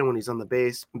things happen when he's on the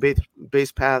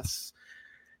base paths,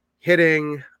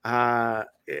 hitting.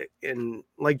 And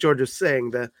like George was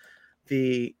saying,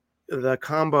 the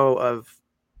combo of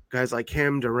guys like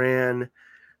him, Duran,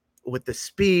 with the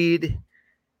speed,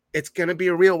 it's going to be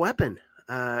a real weapon.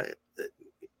 The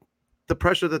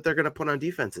pressure that they're going to put on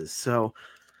defenses. So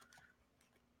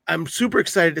I'm super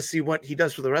excited to see what he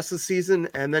does for the rest of the season,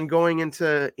 and then going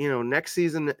into next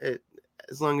season.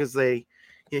 As long as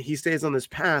he stays on this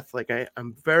path, like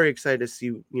I'm very excited to see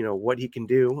what he can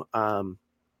do.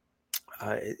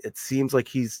 It seems like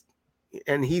he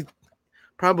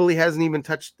probably hasn't even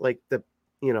touched like the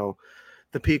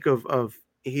peak of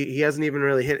he hasn't even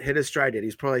really hit his stride yet.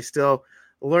 He's probably still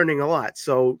learning a lot.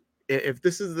 So if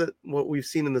this is what we've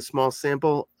seen in the small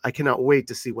sample, I cannot wait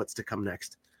to see what's to come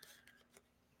next.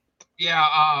 Yeah,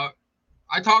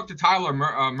 I talked to Tyler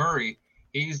Murray.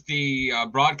 He's the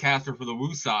broadcaster for the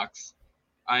Woo Sox,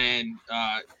 and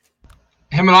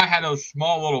him and I had a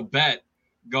small little bet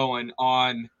going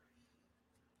on.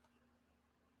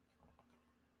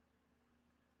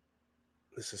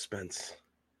 The suspense.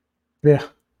 Yeah,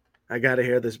 I got to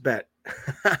hear this bet.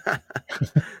 That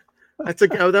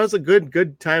was a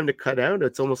good time to cut out.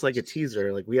 It's almost like a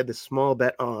teaser. Like we had this small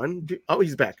bet on. Oh,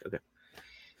 he's back. Okay.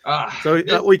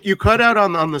 You cut out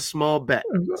on the small bet.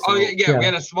 So, yeah, we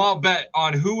had a small bet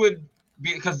on who would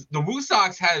be, because the Woo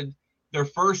Sox had their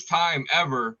first time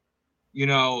ever,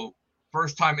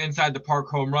 first time inside the park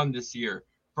home run this year,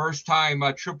 first time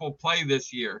triple play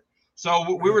this year.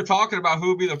 So we were talking about who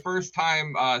would be the first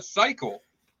time cycle,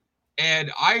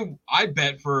 and I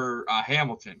bet for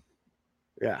Hamilton.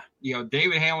 Yeah,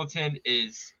 David Hamilton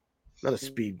is not a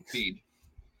speed.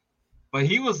 But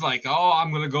he was like, "Oh,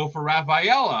 I'm gonna go for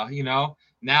Rafaela."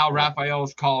 Now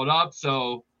Rafaela's called up,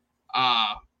 so.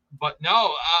 But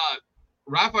no,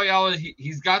 Rafaela,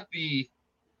 he's got the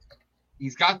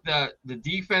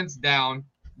defense down.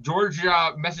 George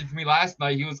messaged me last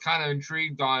night. He was kind of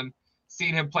intrigued on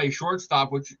seeing him play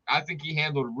shortstop, which I think he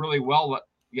handled really well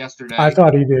yesterday. I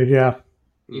thought he did. Yeah.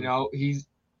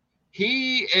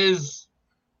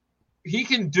 He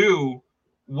can do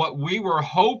what we were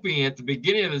hoping at the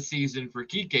beginning of the season for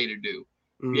Kike to do.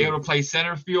 Be able to play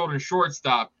center field and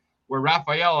shortstop, where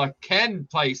Rafaela can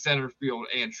play center field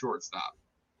and shortstop.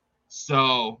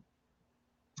 So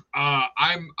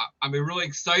I'm really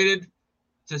excited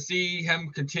to see him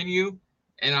continue,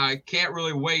 and I can't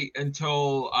really wait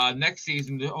until next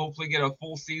season to hopefully get a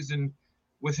full season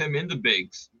with him in the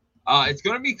bigs. It's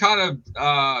going to be kind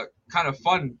of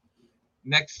fun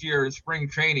next year in spring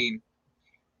training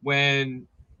when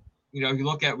you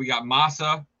look at, we got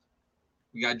Massa,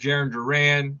 we got Jaron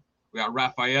Duran, we got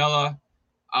Rafaela,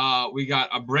 we got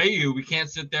Abreu. We can't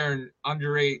sit there and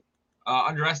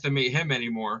underestimate him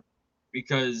anymore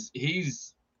because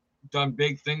he's done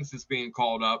big things since being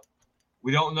called up.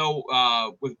 We don't know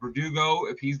with Verdugo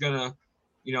if he's gonna,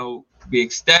 be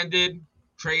extended,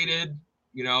 traded,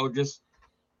 just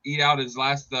eat out his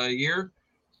last year.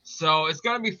 So it's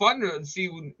gonna be fun to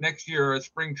see next year at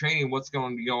spring training what's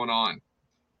going to be going on.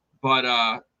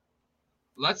 But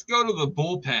let's go to the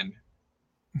bullpen.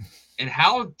 And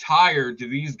how tired do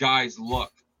these guys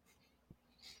look?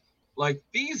 Like,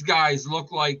 these guys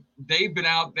look like they've been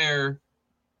out there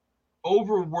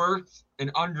overworked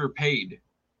and underpaid.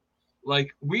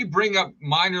 Like, we bring up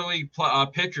minor league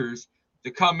pitchers to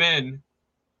come in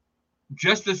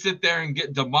just to sit there and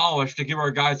get demolished to give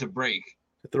our guys a break.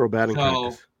 Throw batting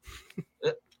practice.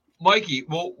 Mikey,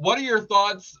 well, what are your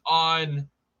thoughts on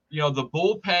the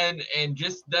bullpen and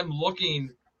just them looking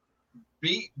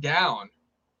beat down?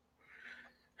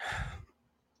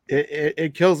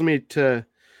 It kills me to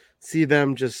see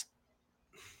them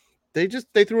they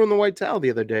threw in the white towel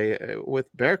the other day with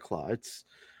Bear Claw.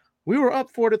 We were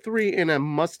up 4-3 in a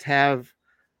must-have,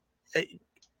 a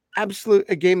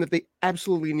game that they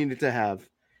absolutely needed to have,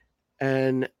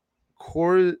 and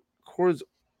Core's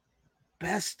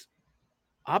best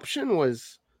option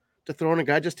was to throw in a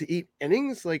guy just to eat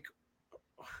innings. Like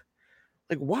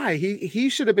why? He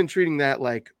should have been treating that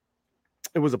like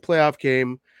it was a playoff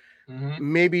game.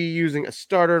 Mm-hmm. Maybe using a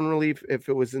starter in relief if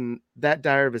it was in that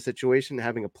dire of a situation,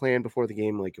 having a plan before the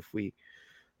game. Like if we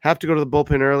have to go to the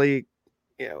bullpen early,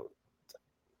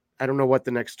 I don't know what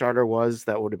the next starter was.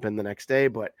 That would have been the next day,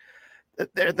 but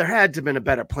there had to have been a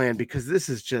better plan because this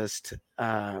is just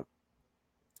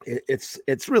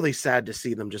it's really sad to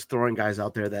see them just throwing guys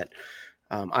out there that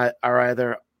are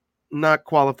either not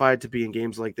qualified to be in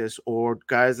games like this or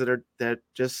guys that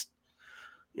just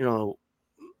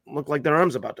look like their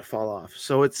arm's about to fall off.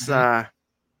 So it's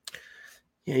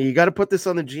you got to put this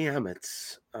on the GM.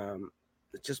 It's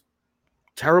just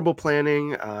terrible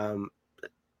planning.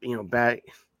 Bad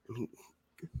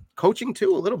coaching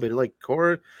too, a little bit. Like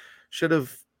Cora should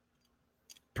have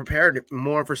prepared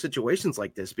more for situations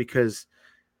like this, because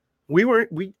we were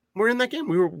in that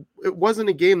game. It wasn't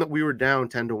a game that we were down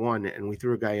 10-1 and we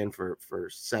threw a guy in for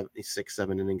 7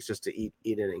 innings just to eat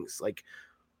innings. Like,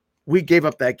 we gave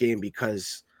up that game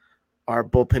because our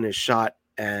bullpen is shot,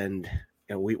 and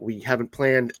we haven't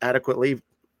planned adequately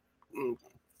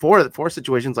for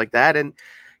situations like that. And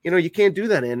you can't do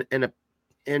that in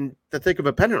the thick of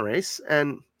a pennant race.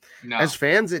 And as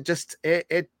fans, it just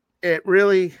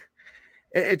really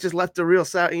just left a real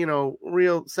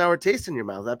sour taste in your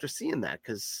mouth after seeing that,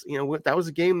 because that was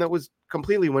a game that was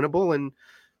completely winnable, and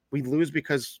we lose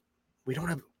because we don't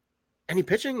have any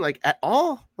pitching, like, at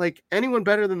all, like anyone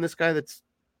better than this guy that's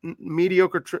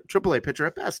mediocre AAA pitcher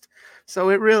at best. So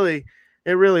it really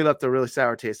left a really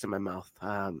sour taste in my mouth.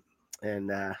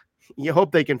 And you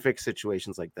hope they can fix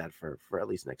situations like that for at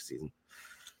least next season.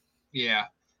 Yeah.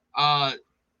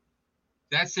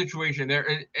 That situation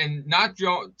there, and not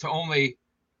to only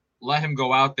let him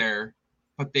go out there,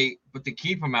 but to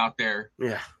keep him out there.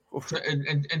 Yeah.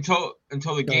 Until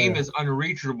the game is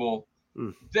unreachable.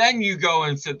 Then you go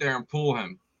and sit there and pull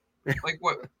him. Like,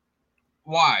 what?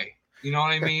 Why? You know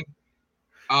what I mean?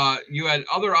 You had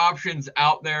other options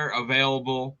out there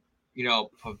available.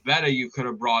 Pavetta you could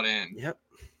have brought in. Yep.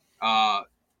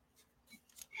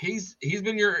 He's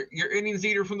been your innings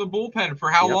eater from the bullpen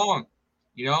for how long?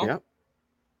 Yep.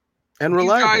 And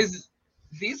reliable.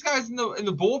 These guys in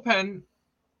the bullpen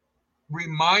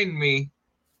remind me,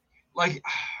 like,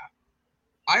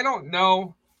 I don't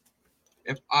know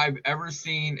if I've ever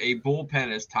seen a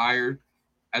bullpen as tired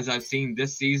as I've seen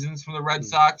this season's from the Red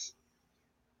Sox,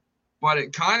 but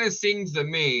it kind of seems to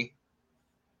me,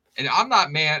 and I'm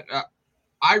not mad.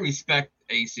 I respect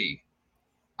AC.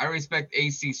 I respect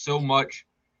AC so much,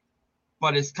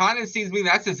 but it kind of seems to me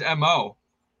that's his MO,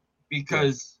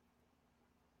 because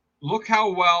look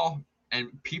how well, and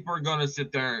people are going to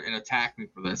sit there and attack me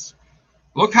for this.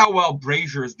 Look how well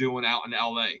Brazier is doing out in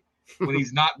LA when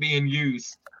he's not being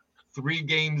used 3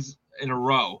 games in a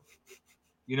row.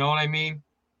 You know what I mean?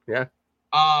 Yeah.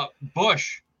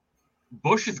 Bush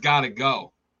has got to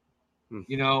go.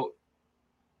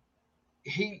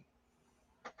 He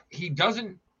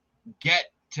doesn't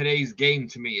get today's game,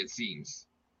 to me, it seems.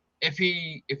 If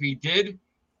he did,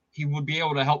 he would be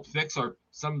able to help fix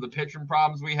some of the pitching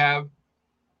problems we have.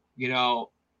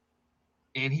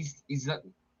 And he's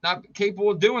not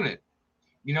capable of doing it.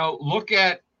 Look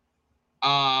at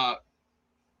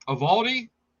Eovaldi,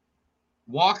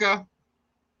 Walker,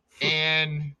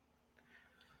 and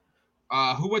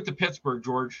who went to Pittsburgh,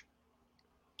 George?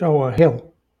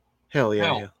 Hill. Hill,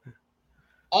 yeah. Hill.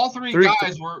 All three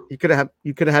guys were you could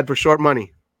have had for short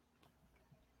money.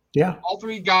 Yeah. All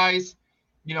 3 guys,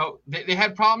 they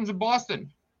had problems in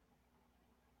Boston.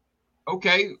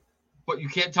 Okay, but you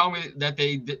can't tell me that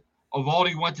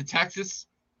Eovaldi went to Texas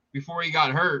before he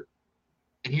got hurt,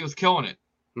 and he was killing it.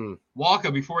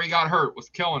 Walker, before he got hurt, was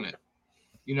killing it.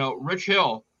 Rich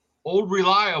Hill, old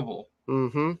reliable.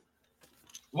 Mm-hmm.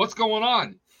 What's going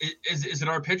on? Is it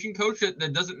our pitching coach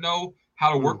that doesn't know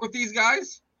how to work with these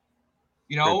guys?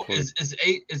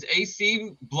 Is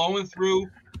AC blowing through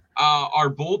our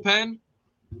bullpen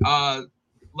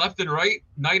left and right,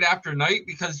 night after night,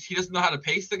 because he doesn't know how to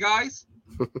pace the guys?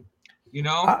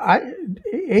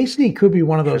 AC could be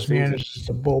one of those managers,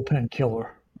 a bullpen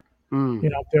killer.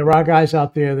 There are guys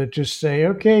out there that just say,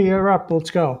 okay, you're up,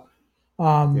 let's go.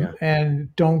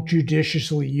 And don't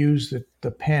judiciously use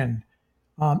the pen.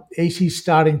 AC's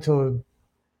starting to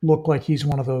look like he's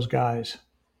one of those guys.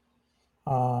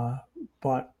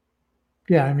 But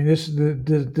yeah, I mean, this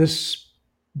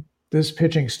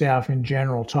pitching staff in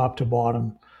general, top to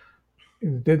bottom,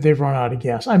 they've run out of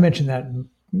gas. I mentioned that in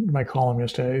my column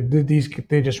yesterday.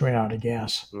 They just ran out of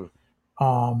gas.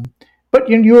 But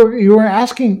you were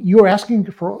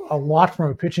asking for a lot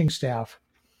from a pitching staff.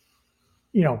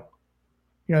 At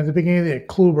the beginning of the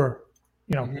Kluber,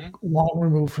 long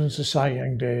removed from the Cy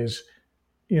Young days,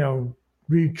 trying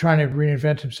to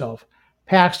reinvent himself.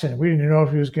 Paxton, we didn't know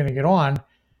if he was going to get on.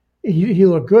 He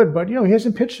looked good, but he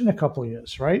hasn't pitched in a couple of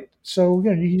years, right? So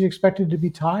he's expected to be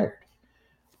tired.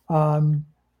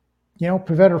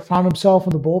 Pavetta found himself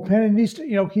in the bullpen, and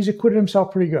he's acquitted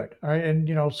himself pretty good. All right, and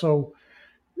I'm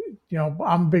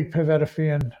a big Pavetta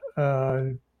fan.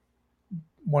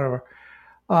 Whatever.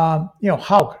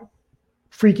 Houck,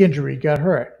 freak injury, got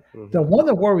hurt. The one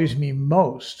that worries me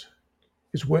most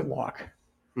is Whitlock.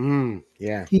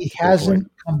 Yeah. He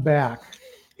hasn't come back.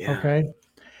 Yeah. Okay.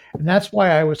 And that's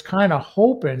why I was kind of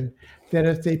hoping that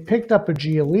if they picked up a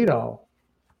Giolito,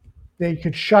 they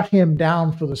could shut him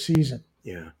down for the season.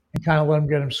 Yeah. And kind of let him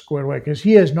get him squared away because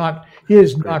he has not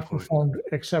performed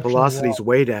exceptionally Velocity's well.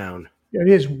 way down. It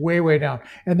is way down,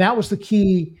 and that was the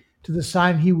key to the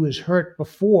sign he was hurt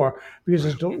before because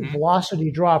his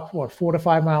velocity dropped 4 to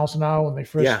 5 miles an hour when they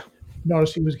first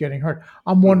noticed he was getting hurt.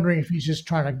 I'm wondering if he's just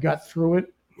trying to gut through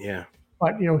it. Yeah,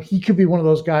 but he could be one of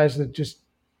those guys that just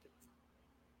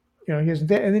he isn't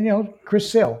there. And then Chris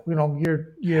Sale,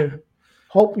 you're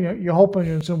hoping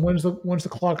and so when's the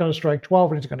clock going to strike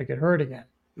 12 and he's going to get hurt again.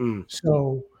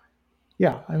 So,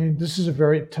 yeah, I mean, this is a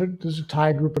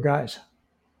tied group of guys.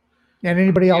 And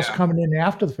anybody else coming in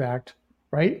after the fact,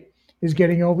 right, is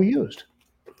getting overused.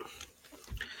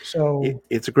 So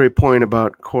it's a great point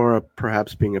about Cora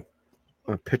perhaps being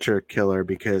a pitcher killer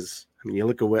because, I mean, you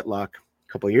look at Whitlock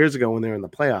a couple of years ago when they were in the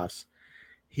playoffs,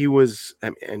 he was,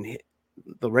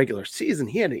 the regular season,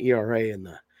 he had an ERA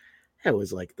it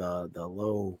was like the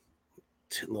low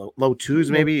twos,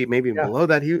 maybe below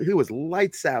that. He was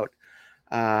lights out.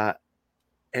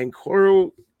 And Cora,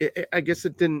 I guess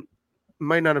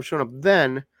might not have shown up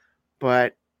then,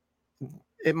 but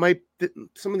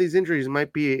some of these injuries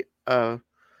might be a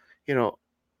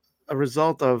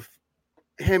result of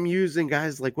him using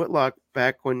guys like Whitlock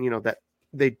back when that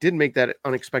they did make that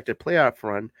unexpected playoff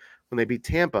run when they beat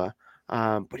Tampa.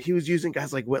 But he was using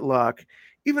guys like Whitlock,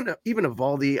 even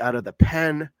Evaldi out of the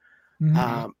pen,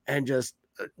 and just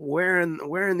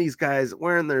wearing these guys,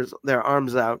 wearing their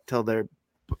arms out till they're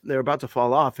about to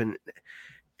fall off. And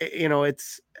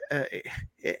it's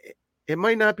it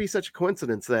might not be such a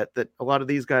coincidence that a lot of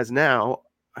these guys now,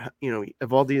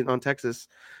 Evaldi on Texas,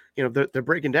 they're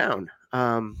breaking down.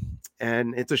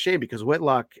 And it's a shame because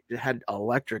Whitlock had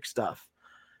electric stuff.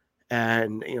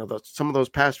 And, some of those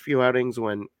past few outings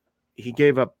when he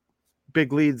gave up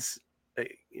big leads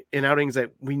in outings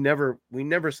that we never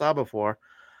saw before,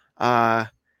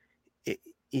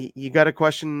 you got to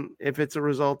question if it's a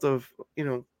result of,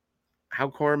 how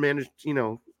Cora managed,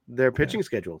 their pitching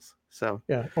schedules. So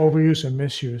overuse and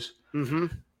misuse.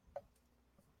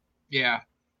 Yeah.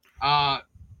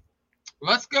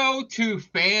 Let's go to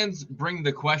fans bring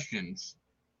the questions.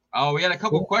 We had a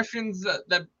couple questions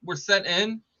that were sent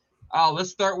in.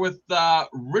 Let's start with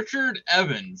Richard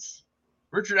Evans.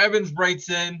 Richard Evans writes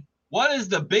in, what is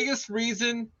the biggest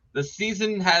reason the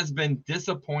season has been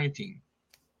disappointing?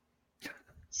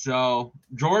 So,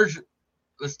 George,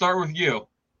 let's start with you.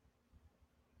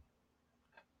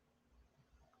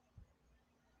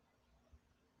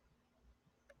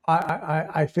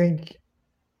 I think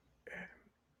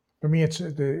for me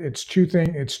it's two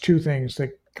things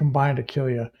that combine to kill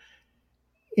you: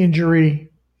 injury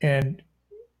and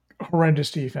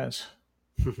horrendous defense.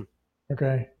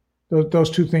 Okay, those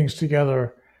two things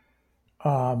together,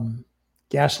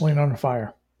 gasoline on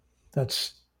fire.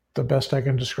 That's the best I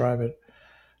can describe it.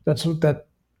 That's that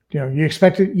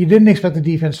you didn't expect the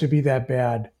defense to be that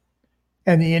bad.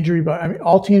 And the injury, but I mean,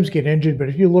 all teams get injured. But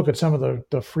if you look at some of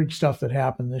the freak stuff that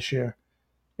happened this year,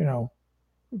 like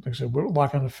I said,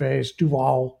 Whitlock on the face,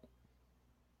 Duvall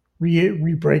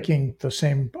re-breaking the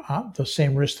same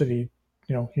wrist that he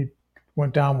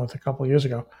went down with a couple of years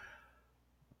ago.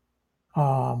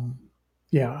 Both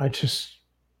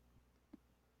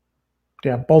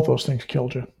those things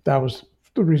killed you. That was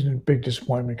the reason, big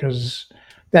disappointment, because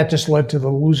that just led to the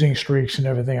losing streaks and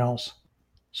everything else.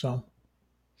 So.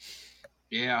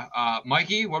 Yeah.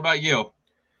 Mikey, what about you?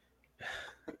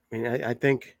 I mean, I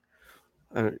think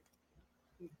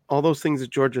all those things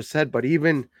that George just said, but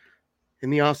even in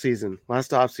the last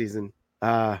offseason,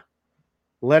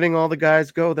 letting all the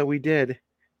guys go that we did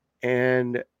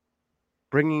and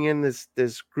bringing in this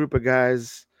group of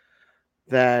guys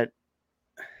that,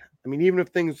 I mean, even if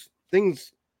things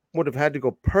would have had to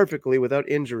go perfectly without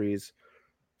injuries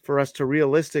for us to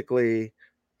realistically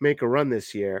make a run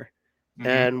this year.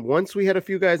 And once we had a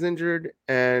few guys injured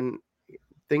and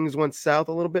things went south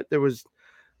a little bit,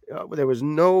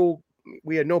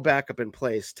 we had no backup in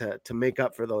place to make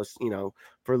up for those,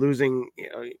 for losing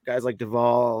guys like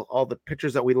Duvall, all the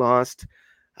pitchers that we lost.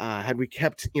 Had we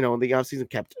kept, in the offseason,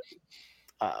 kept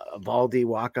Evaldi,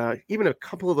 Waka, even a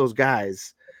couple of those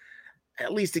guys,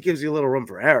 at least it gives you a little room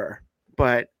for error.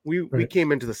 But we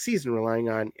came into the season relying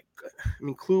on, I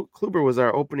mean, Kluber was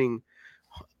our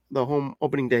the home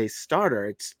opening day starter.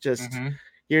 It's just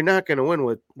you're not going to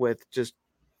win with just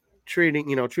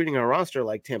treating our roster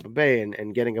like Tampa Bay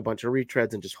and getting a bunch of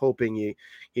retreads and just hoping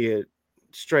you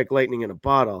strike lightning in a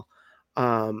bottle.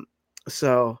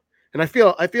 So, and I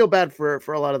feel bad for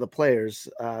a lot of the players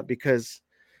because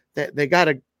they got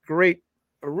a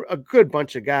good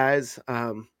bunch of guys.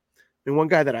 And one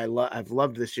guy that I've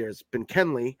loved this year has been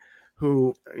Kenley,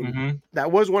 who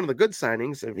that was one of the good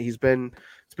signings. It's been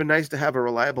nice to have a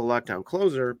reliable lockdown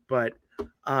closer, but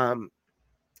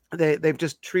they've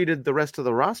just treated the rest of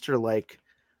the roster like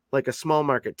a small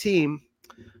market team,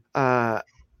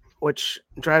 which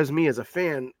drives me as a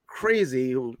fan crazy.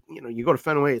 You go to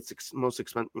Fenway, it's one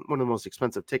of the most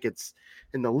expensive tickets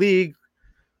in the league.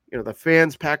 The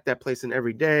fans pack that place in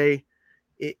every day.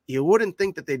 You wouldn't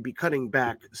think that they'd be cutting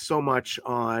back so much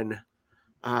on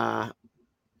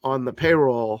the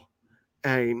payroll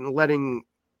and letting.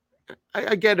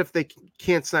 I get if they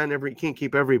can't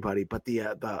keep everybody, but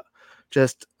the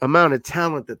just amount of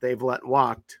talent that they've let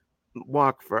walk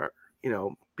for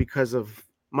because of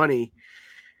money.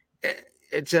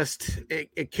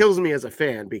 It kills me as a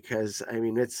fan, because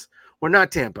we're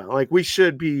not Tampa. Like, we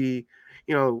should be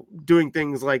doing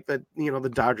things like that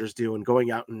the Dodgers do, and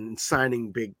going out and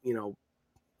signing big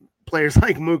players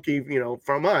like Mookie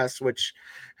from us, which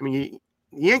the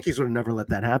Yankees would have never let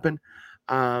that happen.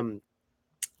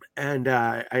 And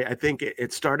I think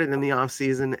it started in the off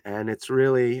season, and it's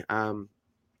really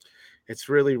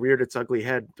reared its ugly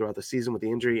head throughout the season with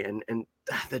the injury and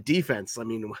the defense.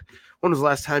 When was the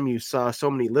last time you saw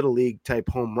so many little league type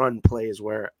home run plays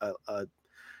where a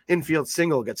infield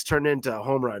single gets turned into a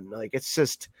home run? Like, it's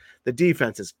just, the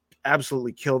defense has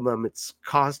absolutely killed them. It's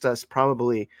cost us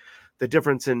probably the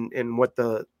difference in what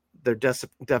their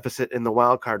deficit in the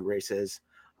wild card race is.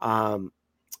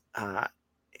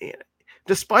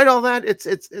 Despite all that,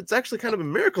 it's actually kind of a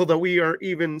miracle that we are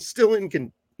even still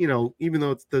in even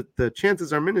though it's the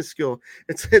chances are minuscule,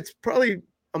 it's probably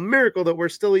a miracle that we're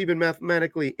still even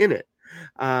mathematically in it.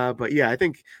 But yeah, I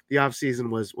think the offseason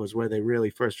was where they really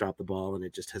first dropped the ball, and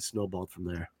it just has snowballed from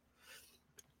there.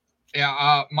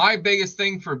 Yeah, my biggest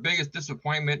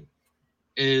disappointment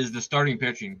is the starting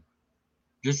pitching.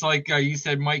 Just like you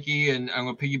said, Mikey, and I'm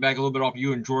going to piggyback a little bit off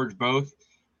you and George both.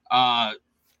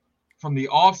 From the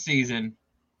offseason,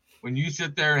 when you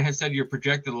sit there and have said your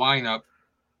projected lineup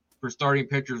for starting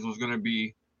pitchers was going to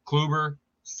be Kluber,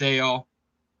 Sale,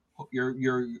 you're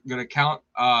going to count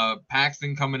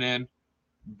Paxton coming in,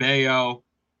 Bayo,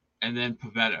 and then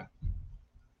Pivetta.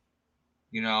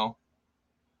 You're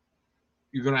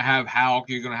going to have Houck,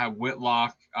 you're going to have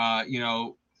Whitlock,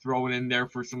 throw it in there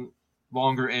for some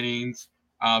longer innings.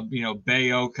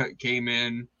 Bayo came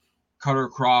in, Cutter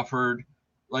Crawford.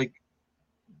 Like,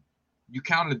 you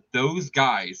counted those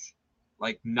guys,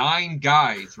 like 9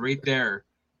 guys right there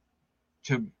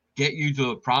to get you to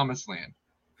the promised land.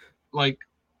 Like,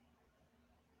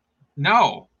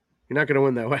 no. You're not going to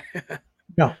win that way.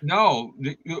 No.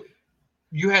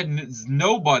 You had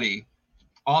nobody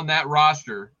on that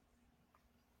roster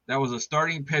that was a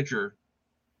starting pitcher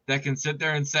that can sit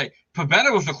there and say,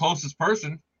 Pivetta was the closest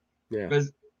person. Yeah.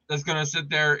 That's going to sit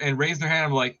there and raise their hand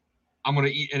and be like, I'm going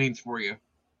to eat innings for you.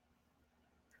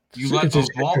 You let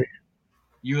Evaldi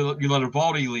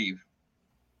leave.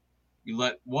 You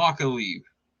let Walker leave.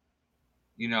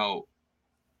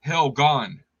 Hill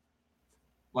gone.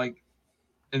 Like,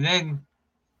 and then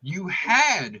you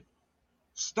had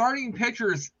starting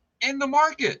pitchers in the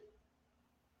market.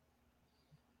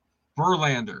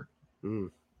 Verlander,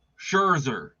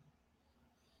 Scherzer.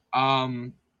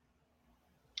 Who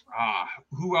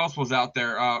else was out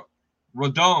there?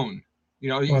 Rodon. He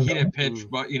didn't pitch,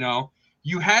 but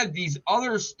you had these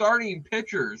other starting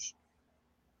pitchers.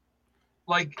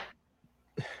 Like,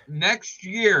 next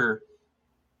year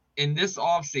in this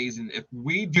offseason, if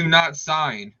we do not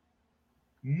sign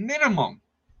minimum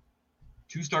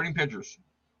 2 starting pitchers,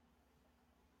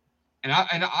 and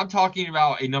I'm talking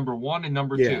about a number 1 and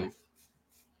number 2,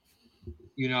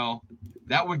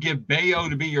 that would give Bayo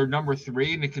to be your number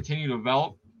 3 and to continue to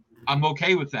develop. I'm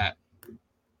okay with that.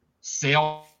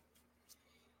 Sale.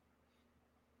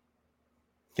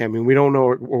 Yeah, we don't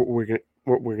know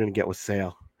what we're gonna get with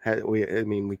Sale. We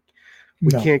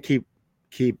can't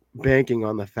keep banking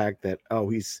on the fact that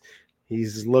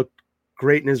he's looked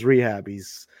great in his rehab.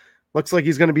 Looks like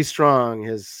he's going to be strong.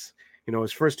 His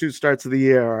first 2 starts of the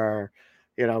year are,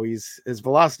 his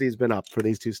velocity has been up for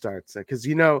these 2 starts, because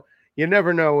you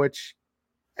never know which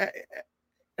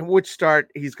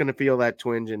start he's going to feel that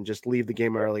twinge and just leave the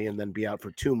game early and then be out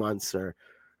for 2 months or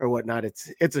whatnot.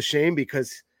 It's a shame,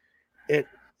 because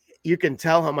you can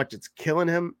tell how much it's killing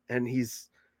him, and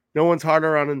no one's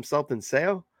harder on himself than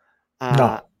Sale.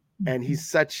 No. And he's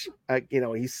such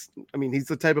he's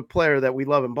the type of player that we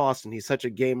love in Boston. He's such a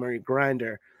gamer,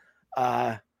 grinder.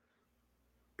 But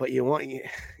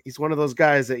he's one of those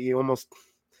guys that you almost,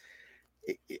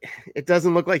 it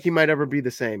doesn't look like he might ever be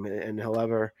the same, and he'll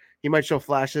ever he might show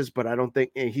flashes, but I don't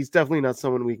think he's definitely not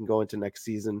someone we can go into next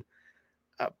season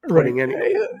Right. putting You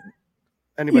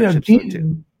know, chips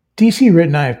into. DC Ritt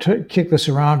and I have kicked this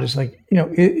around. Is like,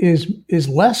 is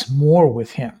less more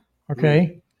with him?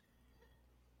 Okay.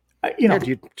 Do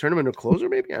you turn him into a closer?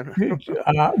 Maybe I don't know.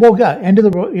 Well, yeah, end of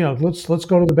the road. Let's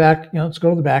go to the back. Let's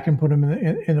go to the back and put him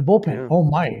in the bullpen. Yeah. Oh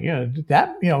my,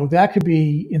 that could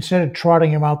be, instead of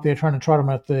trotting him out there, trying to trot him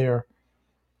out there,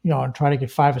 and try to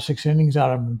get 5 or 6 innings out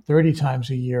of him 30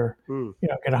 times a year.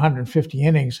 Get 150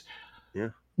 innings. Yeah.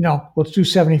 Let's do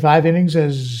 75 innings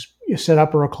as a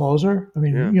setup or a closer. I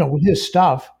mean, with his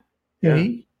stuff,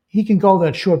 he can go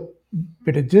that short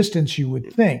bit of distance. You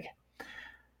would think.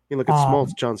 You look at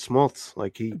Smoltz, John Smoltz,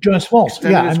 John Smoltz,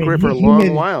 extended his career for a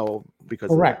long while because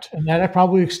correct, of that. And that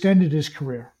probably extended his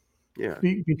career, yeah,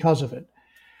 because of it.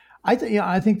 I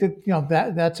think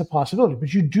that that's a possibility,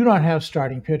 but you do not have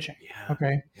starting pitching. Yeah.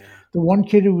 Okay, yeah. The one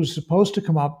kid who was supposed to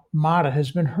come up, Mata,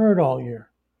 has been hurt all year.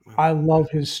 Oh, I love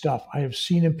his stuff. I have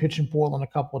seen him pitch in Portland a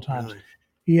couple of times. Really?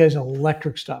 He has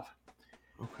electric stuff.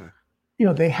 Okay.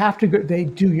 They have to go. They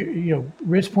do.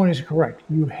 Rick's point is correct.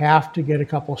 You have to get a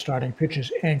couple of starting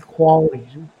pitchers and quality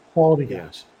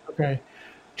guys. Okay,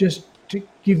 just to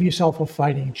give yourself a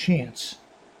fighting chance.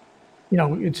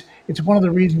 It's one of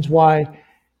the reasons why,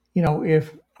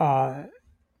 if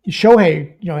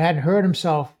Shohei, hadn't hurt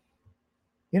himself,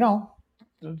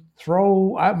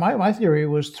 throw. My theory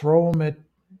was throw him a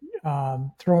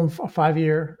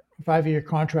 5-year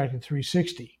contract at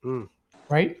 360,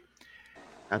 right?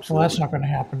 Absolutely. Well, that's not going to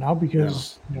happen now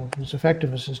because his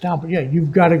effectiveness is down. But yeah,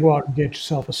 you've got to go out and get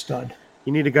yourself a stud.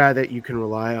 You need a guy that you can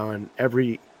rely on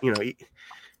every.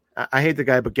 I hate the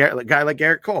guy, but a guy like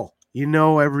Garrett Cole.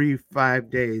 Every 5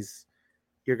 days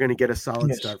you're going to get a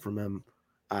solid start from him.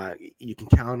 You can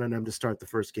count on him to start the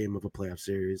first game of a playoff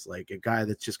series, like a guy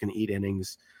that's just going to eat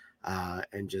innings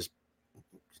and just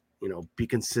be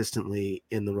consistently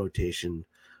in the rotation.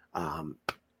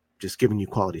 Just giving you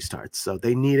quality starts. So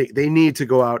they need to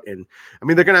go out and,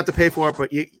 they're going to have to pay for it,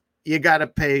 but you got to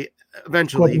pay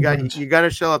eventually. You got to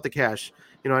shell out the cash.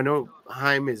 I know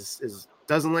Heim is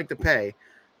doesn't like to pay,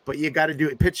 but you got to do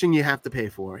it. Pitching, you have to pay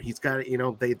for. He's got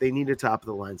they need a top of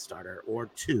the line starter or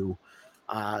two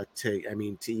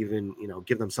to even,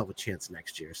 give themselves a chance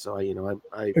next year. So, I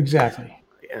exactly,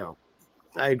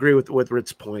 I agree with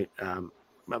Ritt's point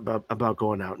about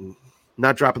going out and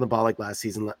not dropping the ball like last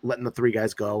season, letting the 3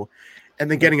 guys go,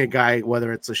 and then getting a guy,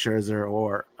 whether it's a Scherzer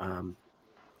or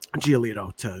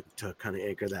Giolito, to kind of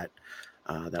anchor that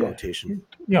rotation.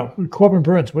 Corbin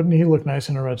Burns, wouldn't he look nice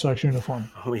in a Red Sox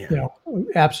uniform? Oh yeah,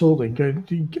 absolutely good.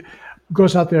 He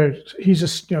goes out there. He's a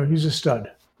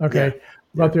stud. Okay,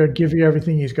 go out there, give you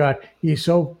everything he's got. He's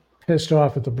so pissed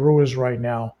off at the Brewers right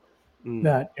now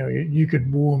that you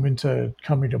could woo him into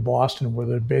coming to Boston, where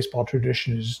the baseball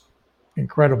tradition is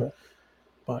incredible.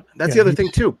 But that's the other thing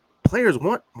too. Players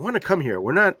want to come here.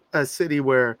 We're not a city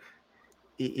where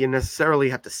you necessarily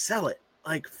have to sell it.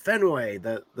 Like Fenway,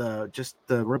 the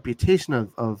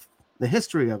reputation of the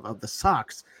history of the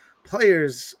Sox,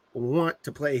 players want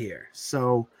to play here.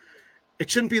 So it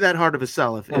shouldn't be that hard of a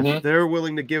sell. If they're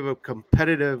willing to give a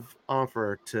competitive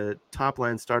offer to top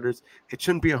line starters, it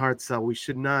shouldn't be a hard sell. We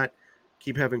should not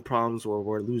keep having problems where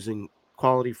we're losing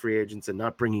quality free agents and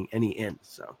not bringing any in.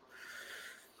 So.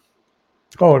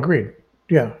 Oh, agreed.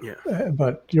 Yeah.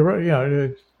 But you're right.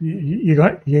 You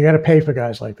got to pay for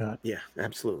guys like that. Yeah,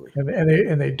 absolutely.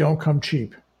 And they don't come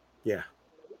cheap. Yeah.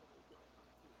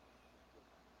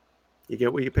 You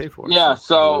get what you pay for. Yeah.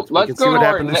 So let's go to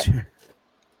our next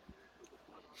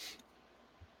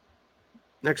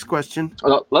question.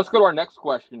 Let's go to our next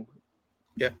question.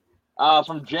 Yeah.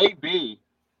 From JB,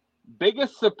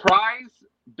 biggest surprise,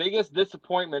 biggest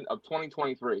disappointment of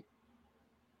 2023.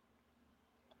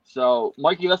 So,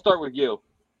 Mikey, let's start with you.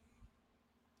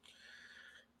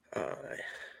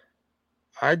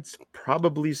 I'd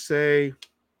probably say,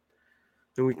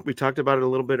 and we talked about it a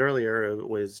little bit earlier, it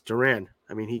was Duran.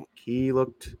 He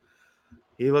looked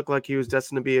like he was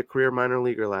destined to be a career minor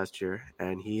leaguer last year,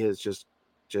 and he has just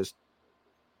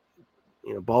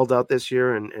balled out this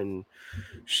year and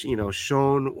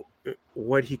shown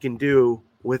what he can do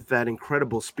with that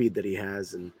incredible speed that he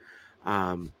has. And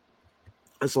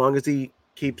as long as he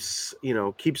keeps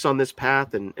on this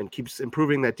path and keeps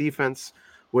improving that defense,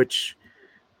 which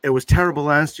it was terrible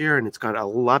last year and it's got a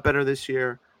lot better this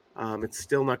year. It's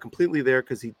still not completely there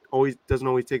because he doesn't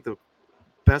always take the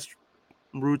best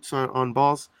routes on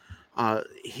balls.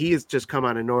 He has just come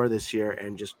out of nowhere this year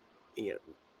and just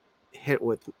hit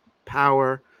with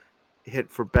power,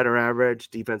 hit for better average.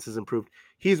 Defense has improved.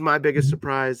 He's my biggest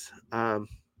surprise.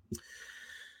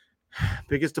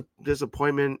 Biggest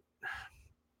disappointment.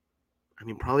 I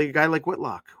mean, probably a guy like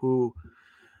Whitlock, who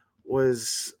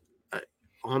was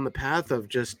on the path of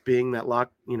just being that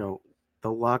the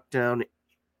lockdown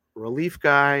relief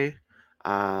guy.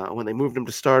 When they moved him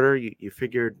to starter, you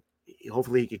figured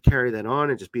hopefully he could carry that on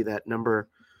and just be that number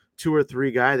 2 or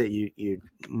 3 guy that you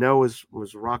know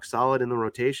was rock solid in the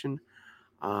rotation.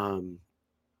 I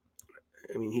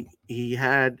mean, he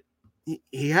had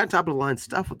top of the line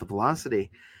stuff with the velocity,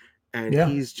 and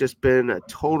he's just been a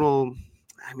total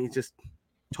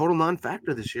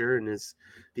non-factor this year, and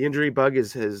the injury bug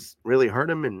has really hurt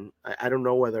him. And I don't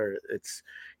know whether it's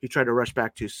he tried to rush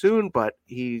back too soon, but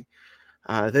they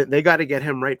got to get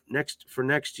him right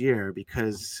next year,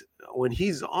 because when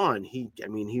he's on,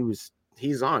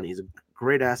 he's on. He's a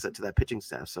great asset to that pitching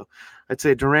staff. So I'd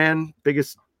say Duran,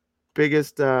 biggest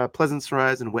pleasant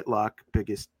surprise, and Whitlock,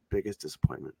 biggest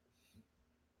disappointment.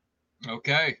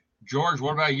 Okay, George,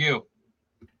 what about you?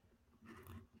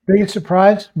 Biggest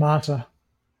surprise, Massa.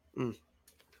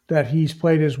 That he's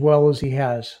played as well as he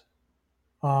has.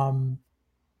 For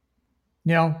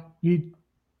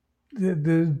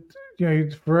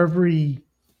every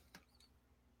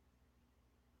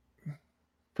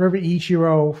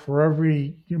Ichiro, for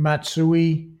every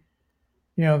Matsui,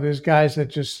 there's guys that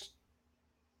just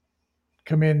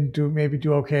come in, do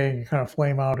okay, and kind of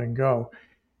flame out and go.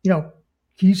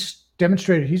 He's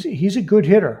demonstrated he's a good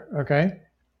hitter. Okay.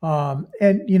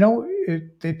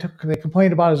 They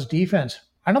complained about his defense.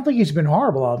 I don't think he's been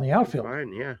horrible out in the outfield.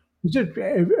 Fine, yeah. He's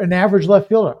an average left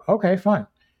fielder. Okay, fine.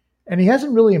 And he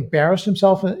hasn't really embarrassed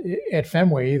himself at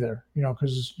Fenway either,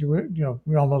 because we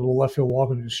all know the left field wall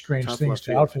can do strange things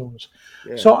to outfielders.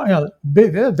 Yeah. So,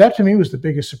 that to me was the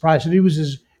biggest surprise, that he was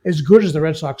as good as the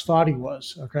Red Sox thought he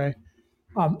was. Okay.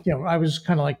 I was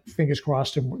kind of like fingers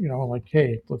crossed and, like,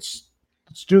 hey, let's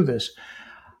do this.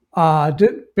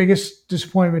 The biggest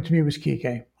disappointment to me was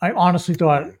Kike. I honestly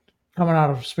thought coming out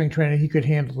of spring training, he could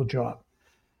handle the job.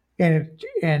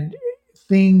 And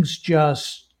things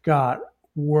just got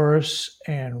worse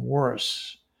and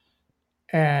worse.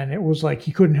 And it was like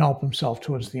he couldn't help himself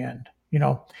towards the end.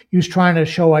 He was trying to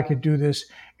show I could do this,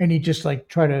 and he just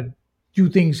try to do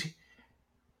things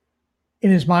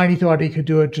in his mind. He thought he could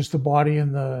do it. Just the body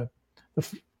and the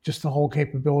whole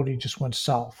capability just went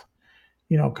south.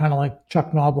 Kind of like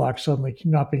Chuck Knobloch suddenly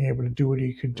not being able to do what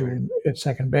he could do at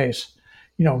second base.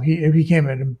 It became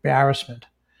an embarrassment.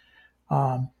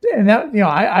 And that,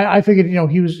 I figured,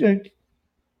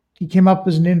 he came up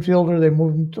as an infielder. They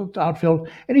moved him to outfield,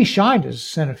 and he shined as a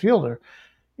center fielder.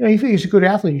 He figured he's a good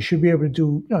athlete. He should be able to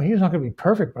do. He was not going to be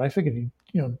perfect, but I figured he'd,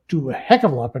 do a heck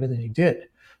of a lot better than he did.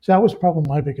 So that was probably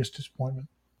my biggest disappointment.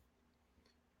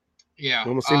 Yeah, it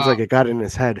almost seems like it got in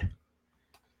his head.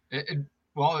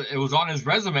 Well, it was on his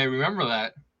resume. Remember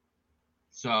that.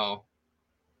 So,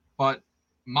 but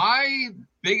my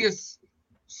biggest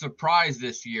surprise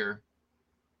this year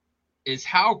is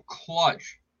how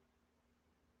clutch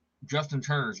Justin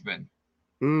Turner's been.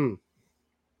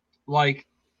 Like,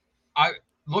 I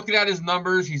looking at his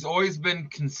numbers, he's always been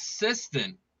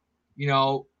consistent,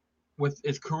 with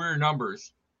his career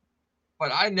numbers.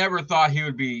 But I never thought he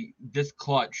would be this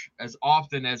clutch as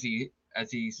often as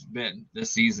he's been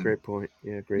this season. Great point.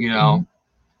 Yeah, great.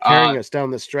 Carrying us down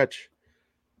the stretch.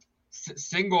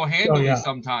 Single-handedly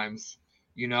sometimes,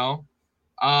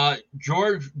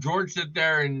 George sit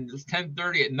there, and it was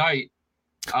 10:30 at night,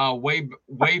 way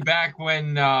back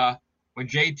when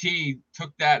JT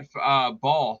took that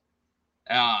ball,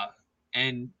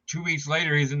 and 2 weeks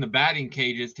later he's in the batting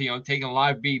cages, taking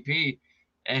live BP,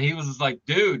 and he was just like,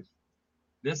 dude,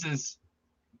 this is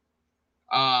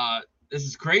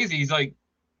crazy. He's like,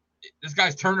 this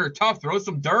guy's Turner tough. Throw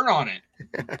some dirt on it,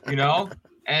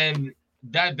 and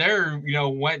that there,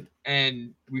 went,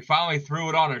 and we finally threw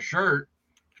it on a shirt,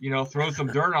 throw some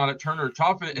dirt on it, Turner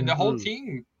tough, and the whole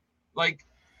team, like,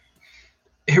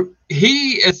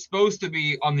 he is supposed to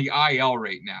be on the IL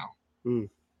right now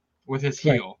with his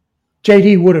heel.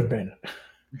 JD would have been.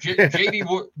 JD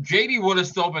would have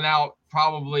still been out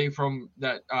probably from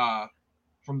that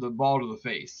from the ball to the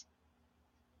face.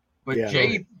 But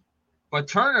but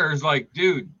Turner is like,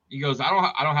 dude, he goes, I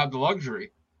don't have the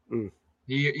luxury.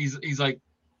 He's like,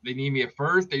 they need me at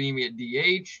first, they need me at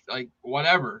DH, like,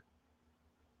 whatever.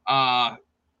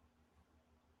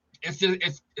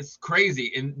 It's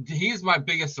crazy, and he's my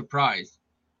biggest surprise.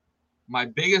 My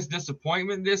biggest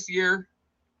disappointment this year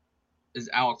is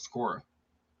Alex Cora,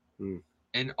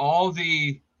 and all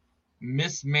the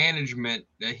mismanagement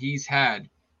that he's had.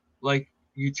 Like,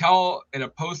 you tell in a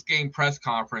post-game press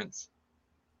conference,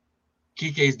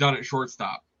 Kike's done at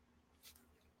shortstop,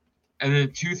 and then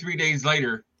 2-3 days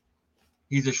later,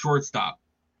 he's a shortstop.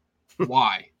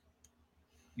 Why?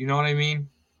 You know what I mean?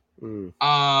 Mm.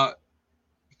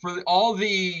 For all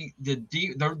the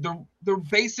deep, their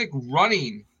basic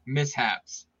running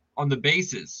mishaps on the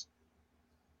bases,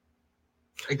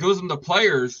 it goes on the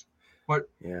players, but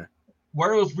Yeah.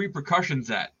 where are those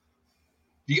repercussions at?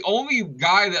 The only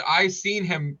guy that I seen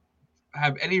him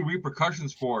have any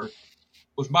repercussions for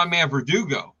was my man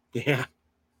Verdugo. Yeah.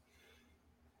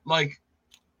 Like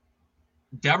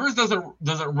Devers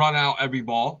doesn't run out every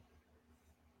ball.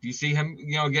 Do you see him,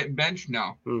 getting benched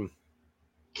now? Mm.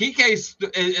 Kike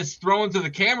is thrown to the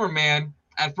cameraman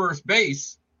at first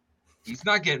base. He's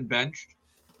not getting benched.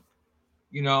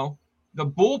 The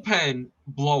bullpen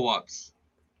blow-ups.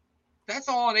 That's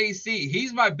all on AC.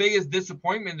 He's my biggest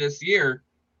disappointment this year.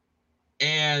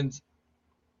 And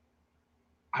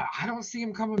I don't see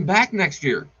him coming back next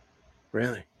year.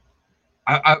 Really?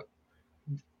 I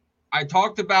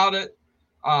talked about it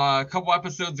a couple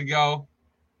episodes ago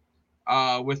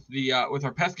with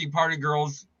our pesky party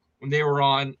girls when they were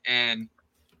on, and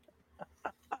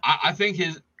I think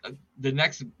the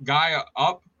next guy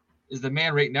up is the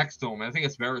man right next to him. I think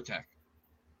it's Veritek.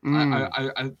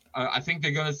 I think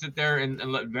they're gonna sit there and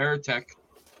let Veritek.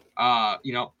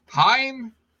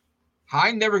 Heim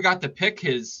never got to pick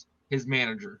his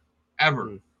manager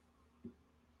ever.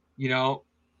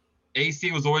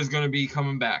 AC was always going to be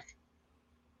coming back.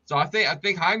 So I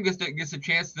think Heim gets a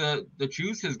chance to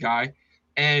choose his guy,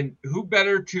 and who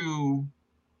better to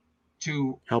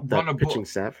help run that pitching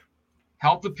staff?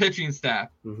 Help the pitching staff.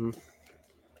 Mm-hmm.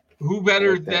 Who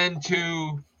better than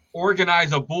to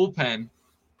organize a bullpen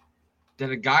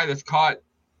than a guy that's caught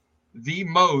the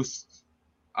most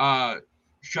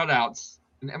shutouts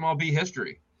in MLB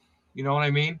history? You know what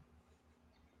I mean?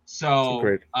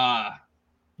 So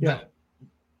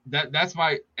that's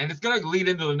my, and it's going to lead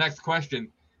into the next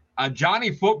question.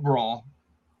 Johnny Football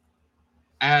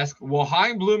asked, will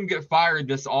Chaim Bloom get fired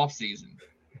this offseason?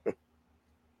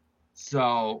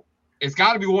 So it's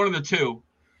got to be one of the two.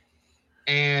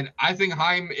 And I think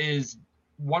Chaim is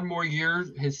one more year,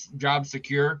 his job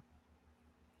secure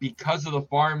because of the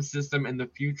farm system and the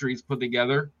future he's put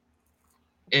together.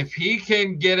 If he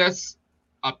can get us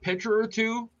a pitcher or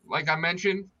two, like I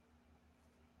mentioned,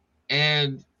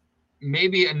 and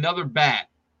maybe another bat,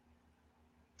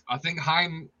 I think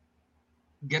Chaim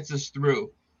gets us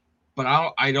through. But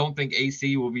I don't think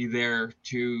AC will be there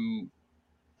to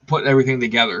put everything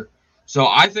together. So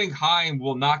I think Chaim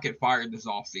will not get fired this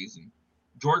offseason.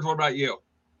 George, what about you?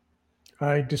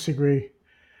 I disagree.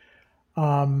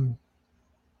 I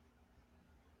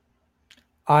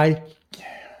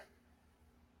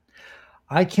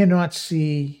cannot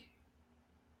see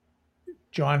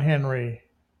John Henry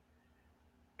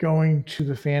going to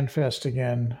the Fan Fest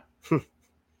again,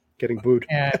 getting booed,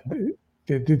 and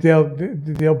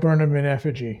they'll burn him in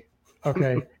effigy.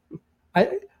 Okay,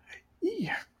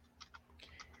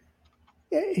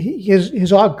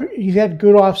 he's had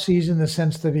good off season in the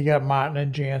sense that he got Martin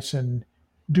and Jansen,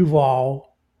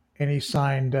 Duvall, and he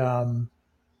signed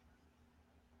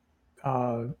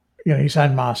he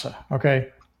signed Massa. Okay,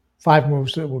 5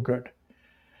 moves that were good.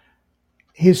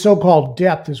 His so-called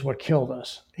depth is what killed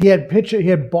us. He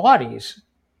had bodies,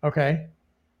 okay,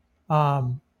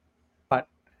 but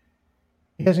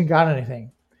he hasn't got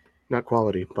anything. Not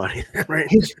quality body, right?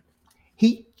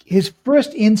 His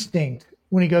first instinct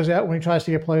when he goes out, when he tries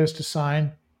to get players to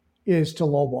sign, is to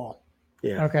lowball.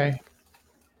 Yeah. Okay.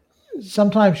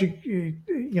 Sometimes you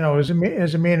as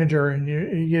a manager and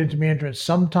you get into management,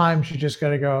 sometimes you just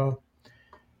got to go,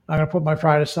 I'm going to put my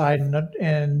pride aside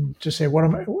and just say,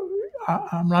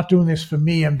 I'm not doing this for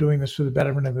me. I'm doing this for the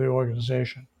betterment of the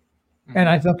organization. Mm-hmm. And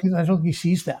I don't think he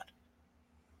sees that.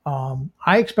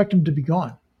 I expect him to be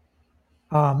gone.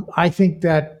 I think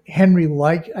that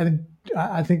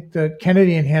I think that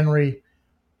Kennedy and Henry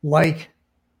like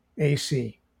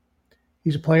AC.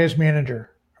 He's a player's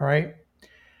manager. All right.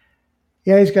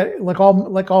 Yeah, he's got like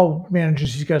all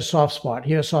managers. He's got a soft spot.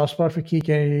 He had a soft spot for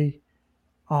Kike.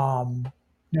 And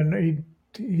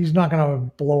he's not going to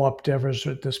blow up Devers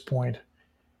at this point.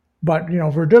 But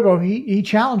Verdugo, he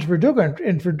challenged Verdugo,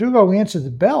 and Verdugo answered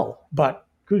the bell. But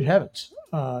good heavens,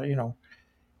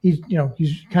 he's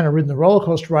kind of ridden the roller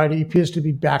coaster ride. He appears to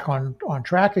be back on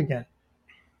track again.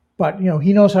 But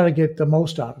he knows how to get the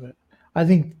most out of it. I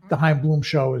think the Chaim Bloom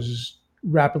show is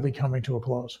rapidly coming to a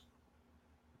close.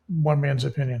 One man's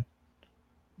opinion.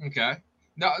 Okay.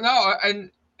 No,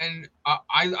 and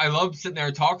I love sitting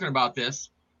there talking about this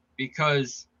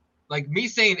because, like, me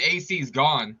saying AC's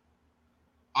gone,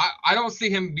 I don't see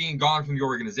him being gone from the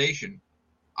organization.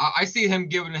 I see him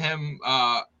giving him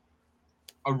a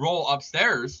role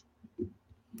upstairs,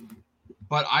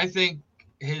 but I think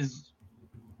his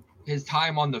his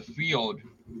time on the field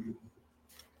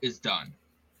is done.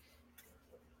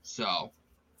 So,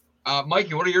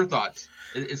 Mikey, what are your thoughts?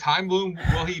 Is Heimblum,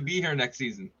 will he be here next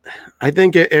season? I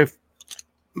think if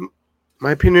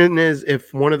my opinion is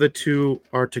if one of the two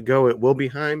are to go, it will be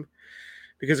Heim,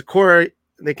 because Corey,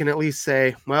 they can at least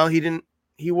say, well,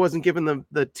 he wasn't given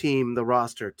the team, the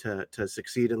roster to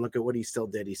succeed, and look at what he still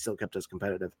did. He still kept us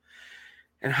competitive.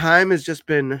 And Heim has just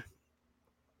been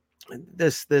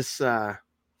this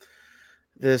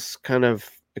kind of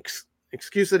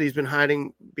excuse that he's been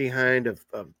hiding behind of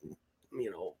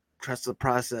trust the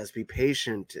process, be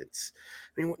patient.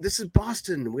 This is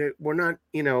Boston. We're not,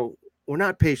 we're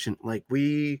not patient. Like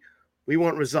we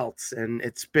want results, and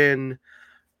it's been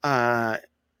 3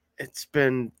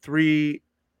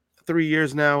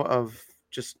 years now of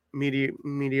just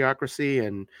mediocrity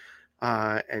and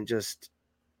just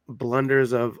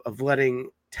blunders of letting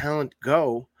talent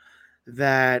go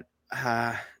that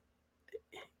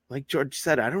like George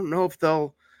said, I don't know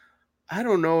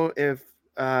if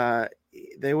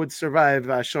they would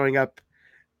survive showing up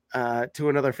to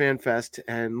another fan fest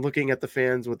and looking at the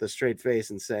fans with a straight face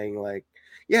and saying like,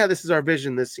 yeah, this is our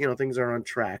vision, this, things are on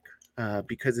track,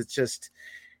 because it's just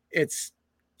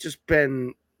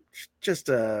been just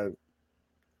a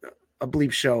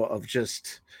bleep show of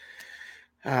just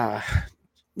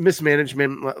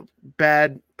mismanagement,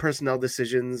 bad personnel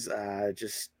decisions, oh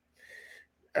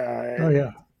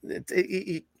yeah.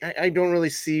 I don't really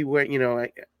see where,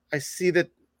 I see that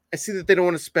they don't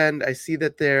want to spend. I see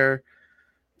that they're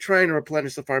trying to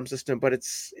replenish the farm system, but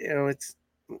it's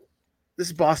this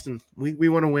is Boston. We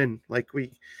want to win. Like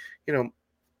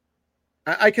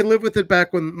I can live with it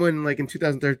back when like in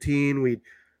 2013 we'd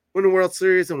win the World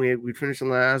Series and we'd finish in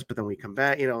last, but then we come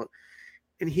back, and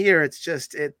here it's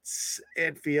just it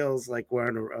feels like we're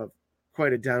on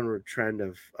quite a downward trend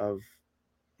of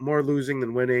more losing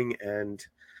than winning, and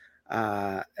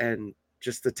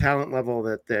just the talent level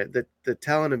that the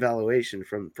talent evaluation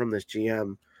from this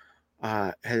GM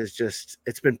has just,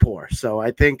 it's been poor. So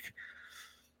I think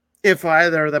if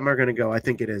either of them are going to go, I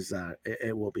think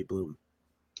it will be Bloom.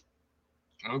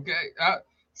 Okay.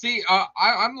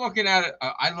 I'm looking at it.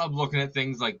 I love looking at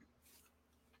things like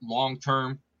long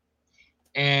term.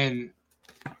 And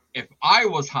if I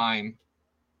was Heim,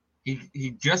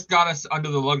 he just got us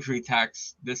under the luxury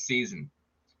tax this season.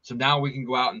 So now we can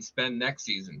go out and spend next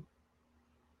season.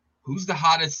 Who's the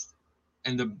hottest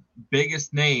and the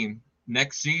biggest name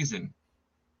next season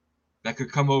that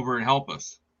could come over and help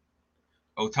us?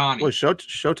 Ohtani. Well,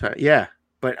 Showtime. Yeah.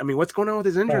 But I mean, what's going on with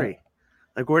his injury?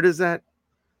 Like, where does that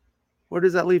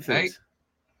leave things? Hey,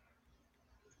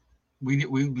 we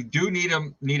do need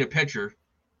a pitcher,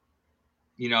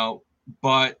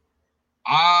 but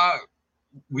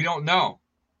we don't know.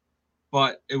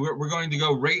 But we're going to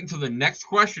go right into the next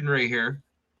question right here,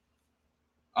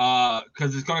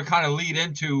 because it's going to kind of lead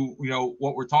into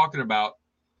what we're talking about.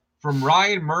 From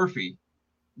Ryan Murphy,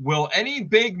 will any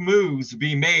big moves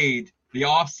be made the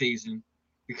offseason?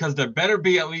 Because there better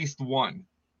be at least one.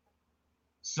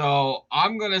 So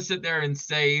I'm going to sit there and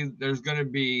say there's going to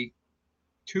be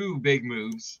 2 big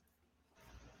moves,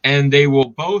 and they will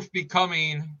both be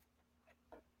coming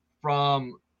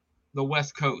from the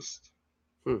West Coast.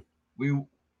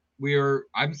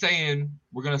 I'm saying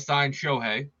we're going to sign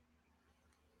Shohei,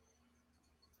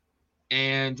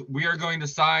 and we are going to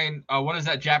sign what is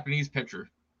that Japanese pitcher?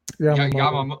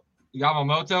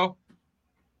 Yamamoto.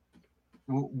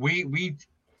 We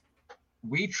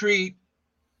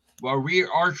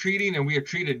are treating, and we have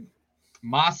treated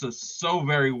Masa so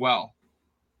very well.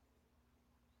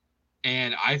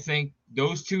 And I think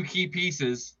those 2 key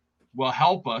pieces will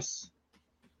help us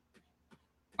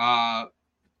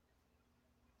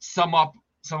sum up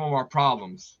some of our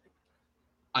problems.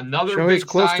 Another Shohei's big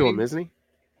close signing, to him, isn't he?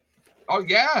 Oh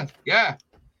yeah.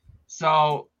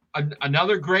 So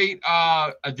another great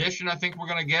addition I think we're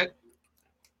gonna get.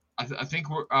 I think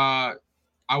I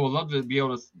would love to be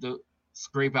able to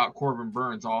scrape out Corbin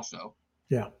Burns also.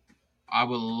 Yeah. I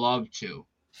would love to.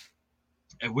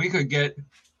 If we could get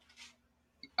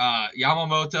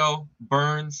Yamamoto,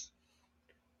 Burns,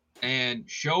 and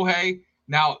Shohei.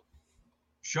 Now,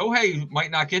 Shohei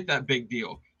might not get that big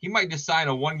deal. He might just sign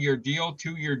a 1-year deal,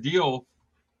 2-year deal,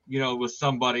 with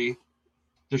somebody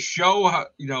to show,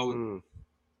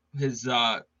 his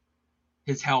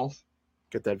health.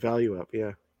 Get that value up,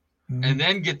 yeah. And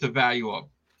then get the value up.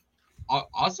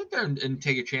 I'll sit there and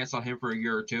take a chance on him for a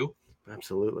year or 2.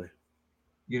 Absolutely.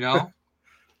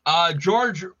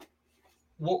 George,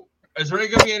 is there going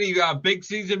to be any big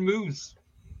season moves?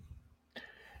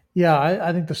 Yeah,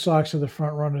 I think the Sox are the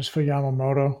front runners for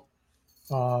Yamamoto.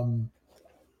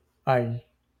 I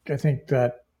I think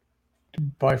that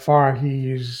by far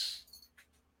he's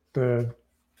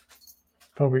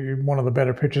probably one of the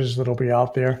better pitchers that'll be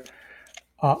out there.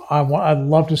 I'd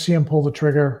love to see him pull the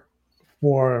trigger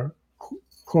for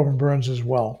Corbin Burns as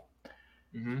well.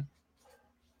 Mm-hmm.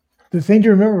 The thing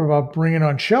to remember about bringing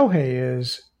on Shohei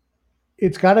is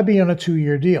it's got to be on a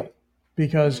 2-year deal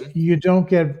because you don't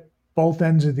get both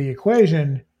ends of the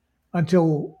equation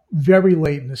until very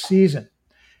late in the season.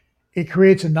 It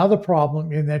creates another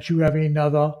problem in that you have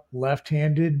another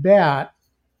left-handed bat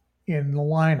in the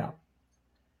lineup.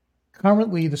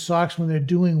 Currently, the Sox, when they're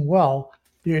doing well,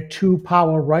 their 2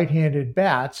 power right-handed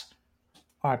bats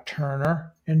are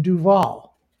Turner and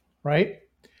Duvall, right?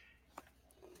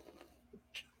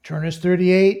 Turner's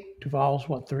 38, Duvall's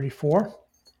 34?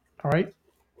 All right.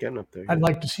 Getting up there. I'd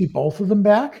like to see both of them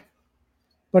back.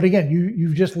 But again,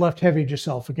 you've just left-heavied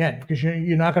yourself again because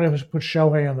you're not going to put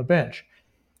Shohei on the bench.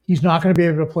 He's not going to be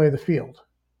able to play the field.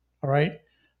 All right.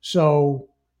 So,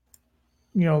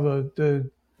 the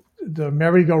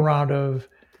merry-go-round of,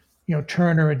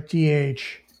 Turner at DH,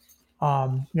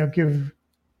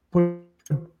 put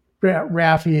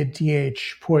Raffy at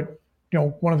DH, put,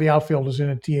 one of the outfielders in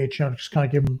at DH, just kind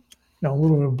of give him, a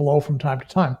little bit of blow from time to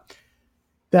time.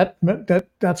 That's going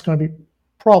to be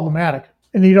problematic.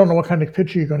 And you don't know what kind of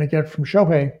pitcher you're going to get from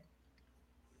Shohei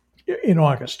in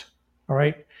August. All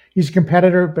right. He's a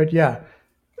competitor, but yeah,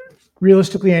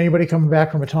 realistically, anybody coming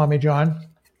back from a Tommy John,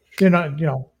 they're not,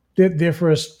 their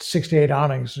first 6 to 8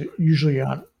 outings usually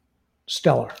aren't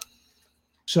stellar.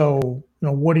 So,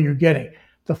 what are you getting?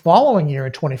 The following year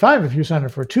in 25, if you sign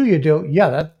up for a 2-year deal,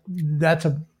 yeah, that's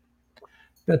a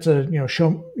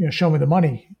show me the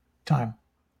money time.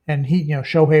 And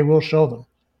Shohei will show them.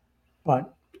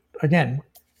 But again,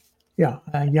 yeah,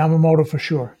 Yamamoto for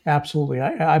sure. Absolutely.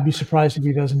 I'd be surprised if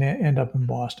he doesn't end up in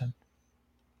Boston.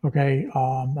 Okay.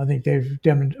 I think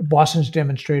Boston's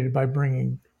demonstrated by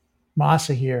bringing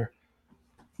Massa here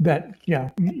that,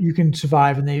 you can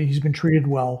survive and he's been treated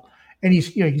well. And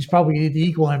he's probably the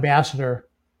equal ambassador,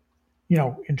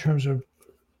 in terms of,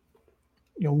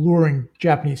 luring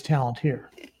Japanese talent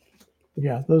here. But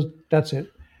yeah, that's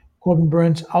it. Corbin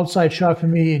Burns, outside shot for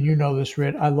me, and this,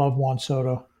 Ritt. I love Juan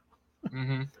Soto.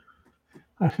 Mm-hmm.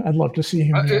 I'd love to see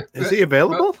him here. Is he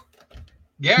available?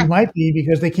 Yeah. He might be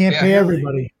because they can't pay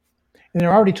everybody. And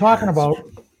they're already talking about,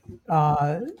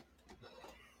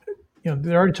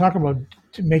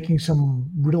 making some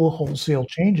real wholesale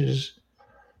changes,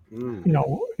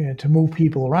 to move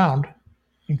people around,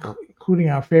 including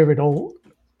our favorite old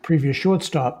previous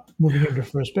shortstop moving into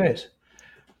first base.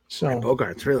 So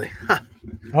Bogarts, really?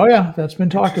 Oh yeah, that's been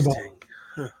talked about.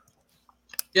 Huh.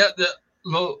 Yeah,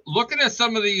 looking at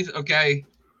some of these,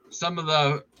 some of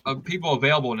the people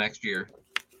available next year.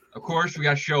 Of course, we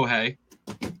got Shohei.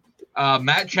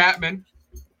 Matt Chapman,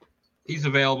 he's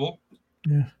available.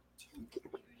 Yeah.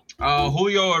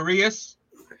 Julio Arias,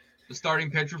 the starting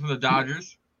pitcher from the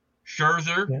Dodgers.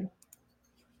 Scherzer. Yeah.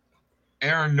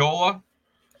 Aaron Nola.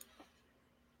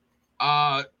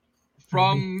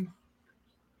 From,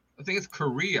 I think it's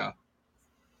Korea.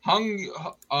 Hung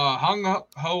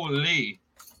Ho Lee.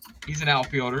 He's an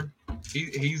outfielder.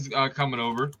 He's coming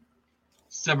over.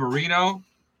 Severino,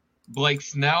 Blake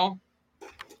Snell,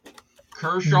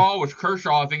 Kershaw, which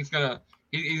Kershaw I think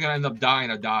he's gonna end up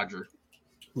dying a Dodger.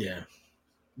 Yeah.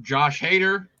 Josh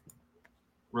Hader,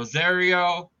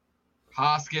 Rosario,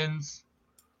 Hoskins,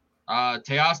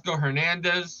 Teoscar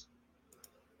Hernandez,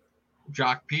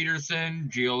 Jock Peterson,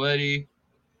 Gioliti,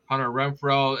 Hunter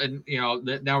Renfroe, and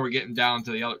now we're getting down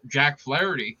to the other Jack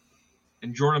Flaherty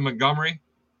and Jordan Montgomery.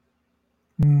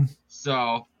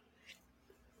 So,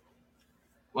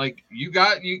 we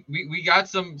got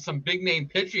some big name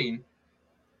pitching,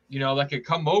 that could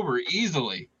come over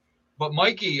easily. But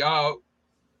Mikey,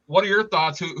 what are your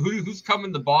thoughts? Who's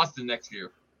coming to Boston next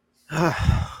year?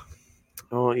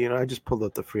 Oh, I just pulled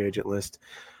up the free agent list.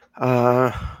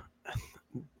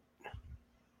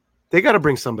 They got to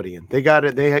bring somebody in. They got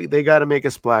to make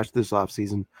a splash this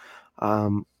offseason.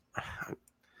 What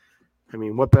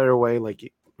better way,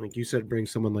 like you said, bring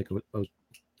someone like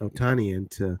Ohtani in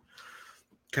to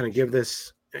kind of give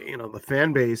this, the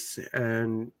fan base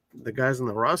and the guys on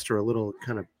the roster a little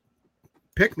kind of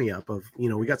pick me up of,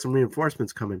 we got some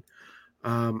reinforcements coming.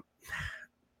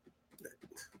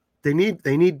 They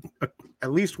need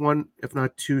at least one, if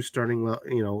not two, starting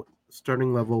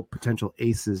level potential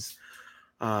aces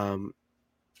to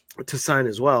sign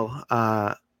as well.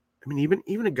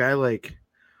 Even a guy like,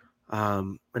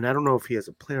 and I don't know if he has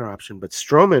a player option, but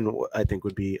Stroman I think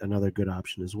would be another good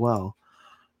option as well.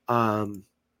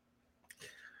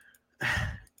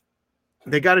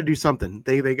 They got to do something.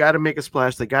 They got to make a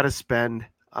splash. They got to spend.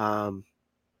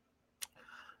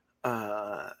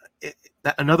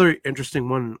 Another interesting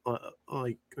one,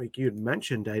 like you had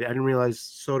mentioned, I didn't realize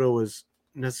Soto was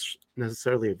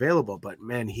necessarily available, but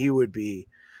man, he would be.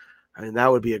 I mean,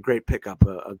 that would be a great pickup,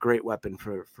 a great weapon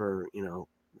for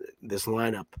this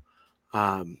lineup.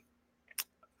 I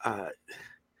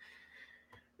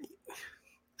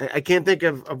can't think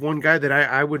of one guy that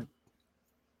I would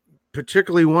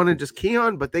particularly want to just key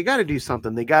on, but they got to do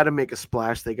something. They got to make a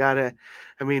splash. They got to.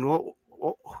 I mean,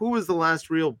 who was the last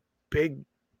real big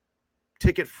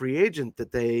ticket free agent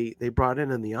that they brought in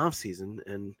the offseason?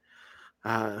 And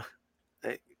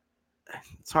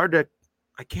it's hard to.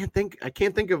 I can't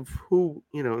think of who.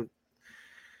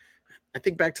 I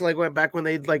think back to back when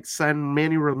they'd sign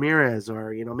Manny Ramirez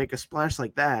or make a splash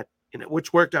like that,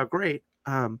 which worked out great.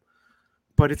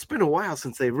 But it's been a while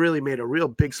since they really made a real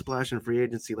big splash in free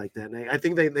agency like that. And I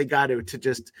think they got to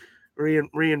just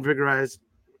reinvigorate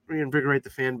the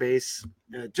fan base.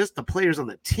 Just the players on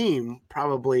the team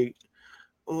probably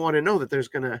want to know that there's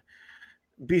going to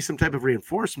be some type of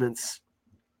reinforcements.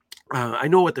 I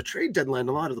know at the trade deadline,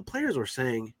 a lot of the players were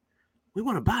saying, we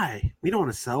want to buy. We don't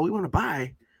want to sell. We want to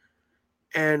buy.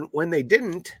 And when they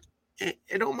didn't, it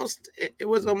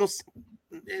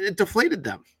deflated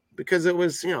them. Because it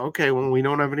was, okay, well, we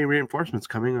don't have any reinforcements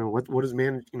coming, or what does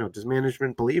does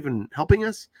management believe in helping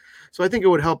us? So I think it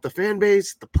would help the fan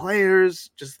base, the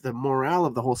players, just the morale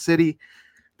of the whole city.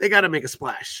 They got to make a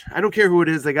splash. I don't care who it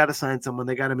is. They got to sign someone.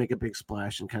 They got to make a big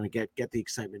splash and kind of get the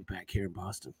excitement back here in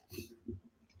Boston.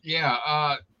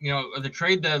 Yeah, the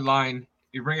trade deadline,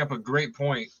 you bring up a great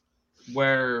point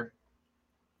where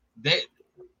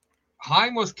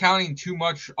Heim was counting too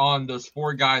much on those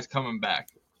 4 guys coming back.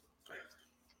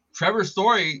 Trevor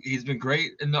Story, he's been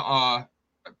great in the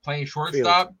playing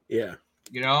shortstop. Yeah.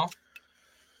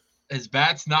 His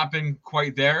bat's not been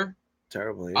quite there.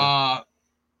 Terrible. Yeah.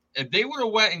 If they would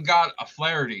have went and got a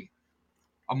Flaherty,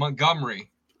 a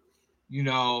Montgomery,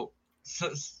 one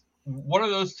of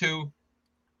those two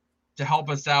to help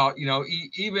us out,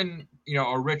 even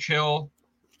a Rich Hill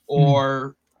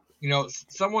or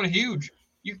someone huge.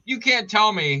 You can't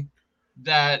tell me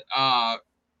that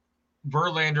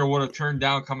Verlander would have turned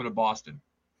down coming to Boston.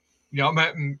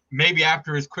 Maybe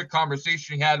after his quick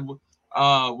conversation he had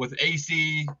with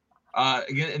AC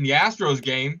in the Astros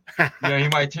game,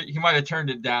 he might have turned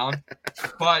it down.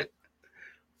 But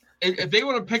if they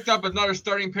would have picked up another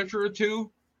starting pitcher or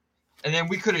two, and then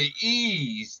we could have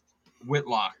eased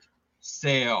Whitlock,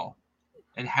 Sale,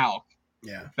 and Houck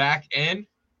back in,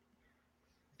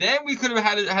 then we could have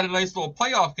had a nice little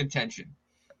playoff contention.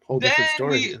 Whole different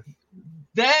story.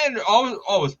 Then,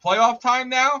 it's playoff time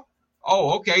now?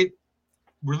 Oh, okay.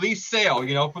 Release Sale,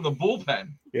 from the bullpen.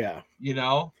 Yeah.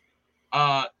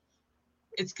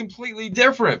 It's completely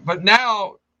different. But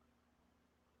now,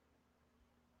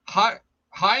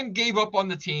 Heim gave up on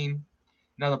the team.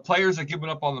 Now the players are giving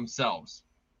up on themselves.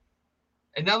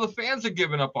 And now the fans are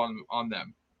giving up on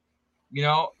them.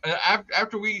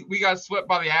 After we got swept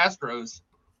by the Astros,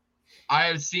 I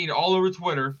have seen all over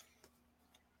Twitter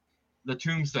the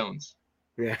tombstones.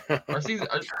 Yeah. Our season,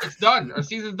 it's done. Our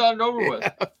season's done and over with.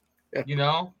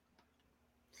 Yeah.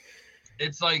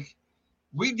 It's like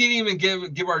we didn't even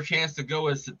give our chance to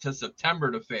go to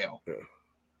September to fail.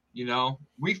 Yeah.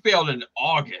 We failed in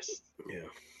August. Yeah.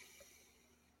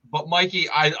 But Mikey,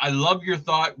 I love your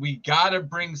thought. We gotta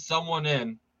bring someone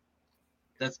in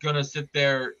that's gonna sit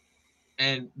there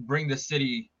and bring the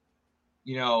city,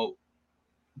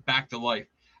 back to life.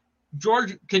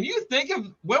 George, can you think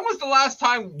of when was the last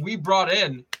time we brought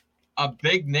in a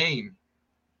big name?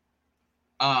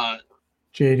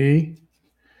 JD.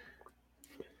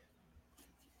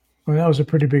 Well, that was a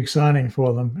pretty big signing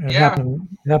for them. It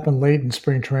happened late in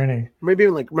spring training. Maybe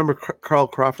even remember Carl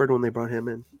Crawford when they brought him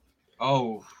in?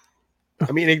 Oh.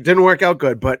 I mean, it didn't work out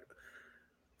good, but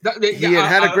he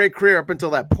had a great career up until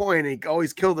that point. And he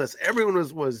always killed us. Everyone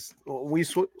we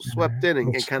swept in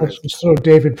and kind of. Let's throw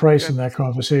David Price in that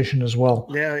conversation as well.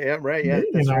 Yeah, right. Yeah,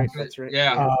 that's right.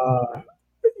 Yeah.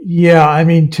 Yeah, I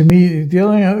mean, to me, the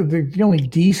only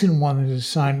decent one that is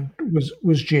signed was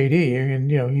JD. I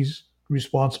mean, he's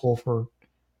responsible for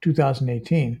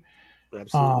 2018.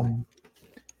 Absolutely.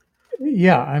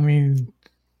 Yeah, I mean,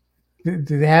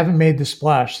 they haven't made the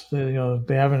splash. They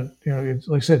haven't. It's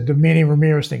like I said, the Manny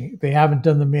Ramirez thing. They haven't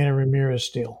done the Manny Ramirez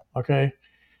deal. Okay.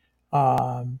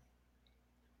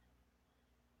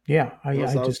 Yeah, I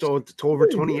just over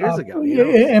 20 years ago.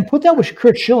 And put that with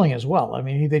Kurt Schilling as well. I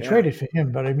mean, they traded for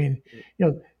him, but I mean,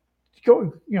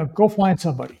 go find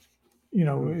somebody,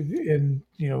 and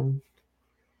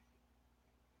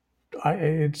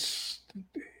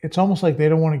it's almost like they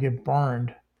don't want to get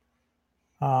burned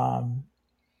Yeah,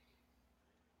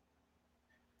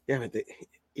 but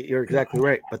you're exactly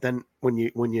right. But then when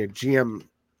you're GM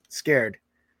scared,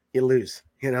 you lose.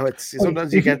 It's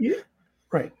sometimes you get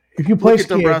right. If you play look at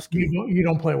scared, Dombrowski. you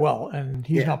don't play well, and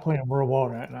he's Yeah. not playing real well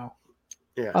right now.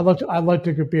 Yeah, I'd like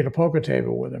to be at a poker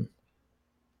table with him.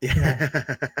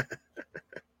 yeah.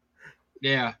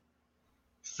 Yeah.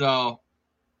 So,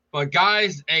 but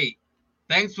guys, hey,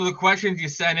 thanks for the questions you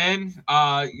sent in.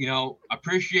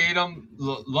 Appreciate them.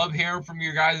 Love hearing from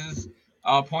you guys'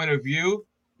 point of view.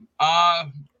 Oh,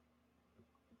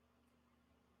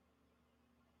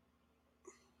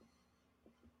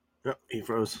 he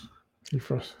froze.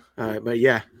 All right, but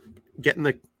yeah,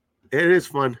 it is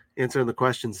fun answering the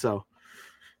questions. So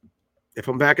if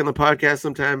I'm back in the podcast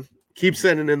sometime, keep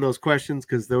sending in those questions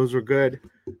because those were good.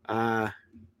 I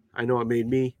know it made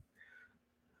me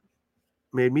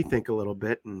think a little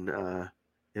bit, and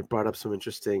it brought up some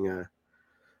interesting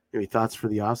maybe thoughts for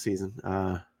the off season.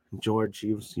 George,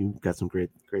 you got some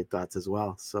great thoughts as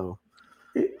well. So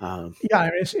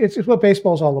it's what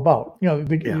baseball's all about.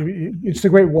 It's the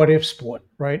great what if sport,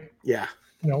 right? Yeah.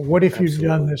 What if Absolutely. you've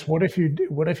done this? What if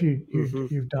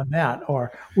you've done that?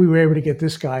 Or we were able to get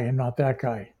this guy and not that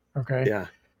guy. Okay. Yeah.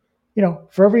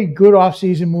 For every good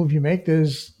off-season move you make,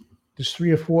 there's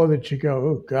 3 or 4 that you go,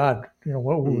 oh God,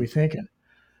 what were we thinking?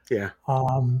 Yeah.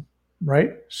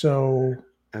 Right. So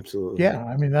absolutely. yeah,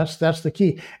 I mean that's the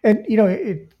key. And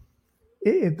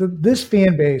this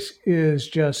fan base is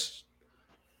just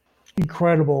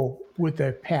incredible with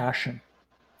their passion.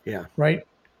 Yeah. Right.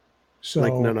 So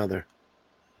like none other.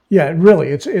 Yeah, really,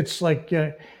 it's like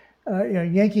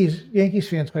Yankees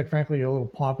fans, quite frankly, are a little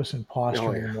pompous and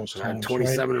posturing most times.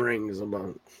 27 right? rings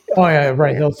about. Oh yeah,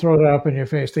 right. They'll throw it up in your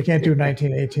face. They can't do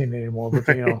 1918 anymore, but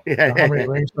how many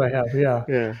rings do I have? Yeah,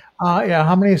 yeah.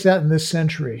 How many is that in this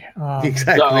century?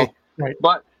 Exactly. Right.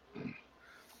 But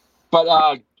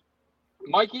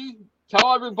Mikey,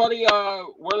 tell everybody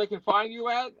where they can find you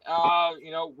at.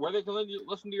 Where they can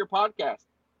listen to your podcast.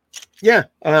 Yeah.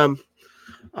 I'm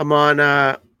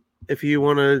on. If you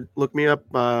want to look me up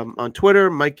on Twitter,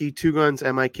 Mikey2gunzz,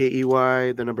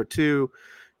 MIKEY, the number 2,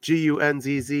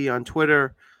 GUNZZ on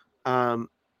Twitter. I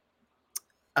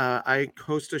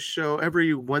host a show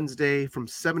every Wednesday from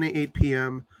 7 to 8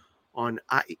 p.m. on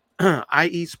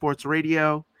IE Sports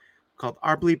Radio called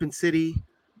Our Bleepin City.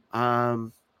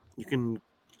 You can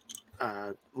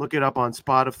look it up on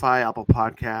Spotify, Apple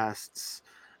Podcasts.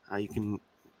 You can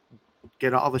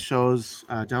get all the shows,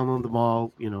 download them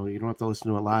all. You don't have to listen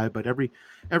to it live, but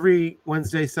every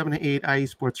Wednesday, 7 to 8, IE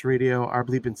Sports Radio, Our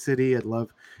Bleepin City. I'd love,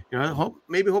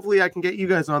 hopefully I can get you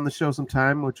guys on the show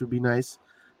sometime, which would be nice.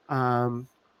 And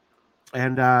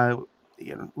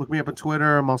look me up on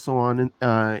Twitter. I'm also on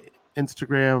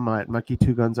Instagram at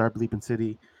Mikey2gunzz, Our Bleepin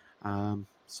City.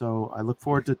 So I look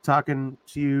forward to talking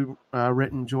to you,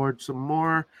 Rittand George, some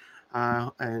more.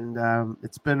 And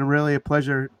it's been really a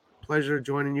pleasure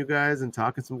joining you guys and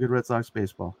talking some good Red Sox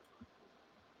baseball.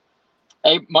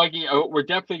 Hey, Mikey, we're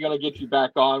definitely going to get you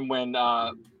back on when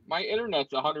my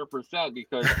internet's 100%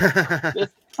 because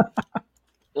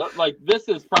this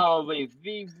is probably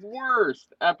the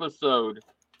worst episode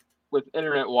with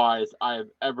internet-wise I've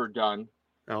ever done.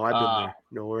 Oh, I've been there.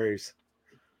 No worries.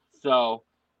 So,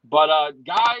 but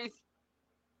guys,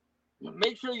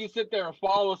 make sure you sit there and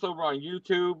follow us over on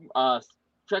YouTube.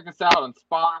 Check us out on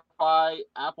Spotify,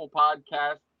 Apple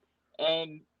Podcasts,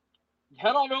 and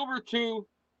head on over to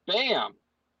the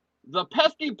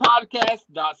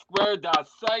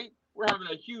peskypodcast.square.site. We're having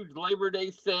a huge Labor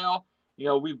Day sale.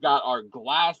 We've got our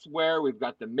glassware, we've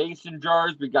got the mason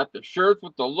jars, we got the shirts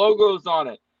with the logos on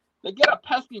it. They get a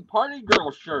Pesky Party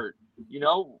Girl shirt.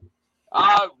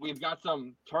 We've got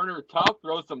some Turner Tough,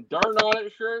 throw some dirt on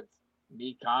it shirts.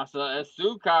 Mi casa es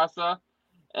su casa.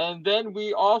 And then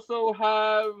we also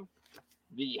have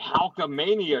the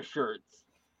Halkamania shirts.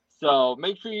 So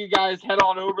make sure you guys head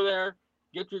on over there,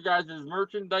 get your guys'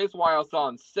 merchandise while it's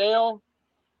on sale,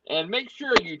 and make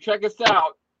sure you check us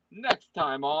out next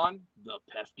time on the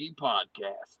Pesky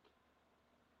Podcast.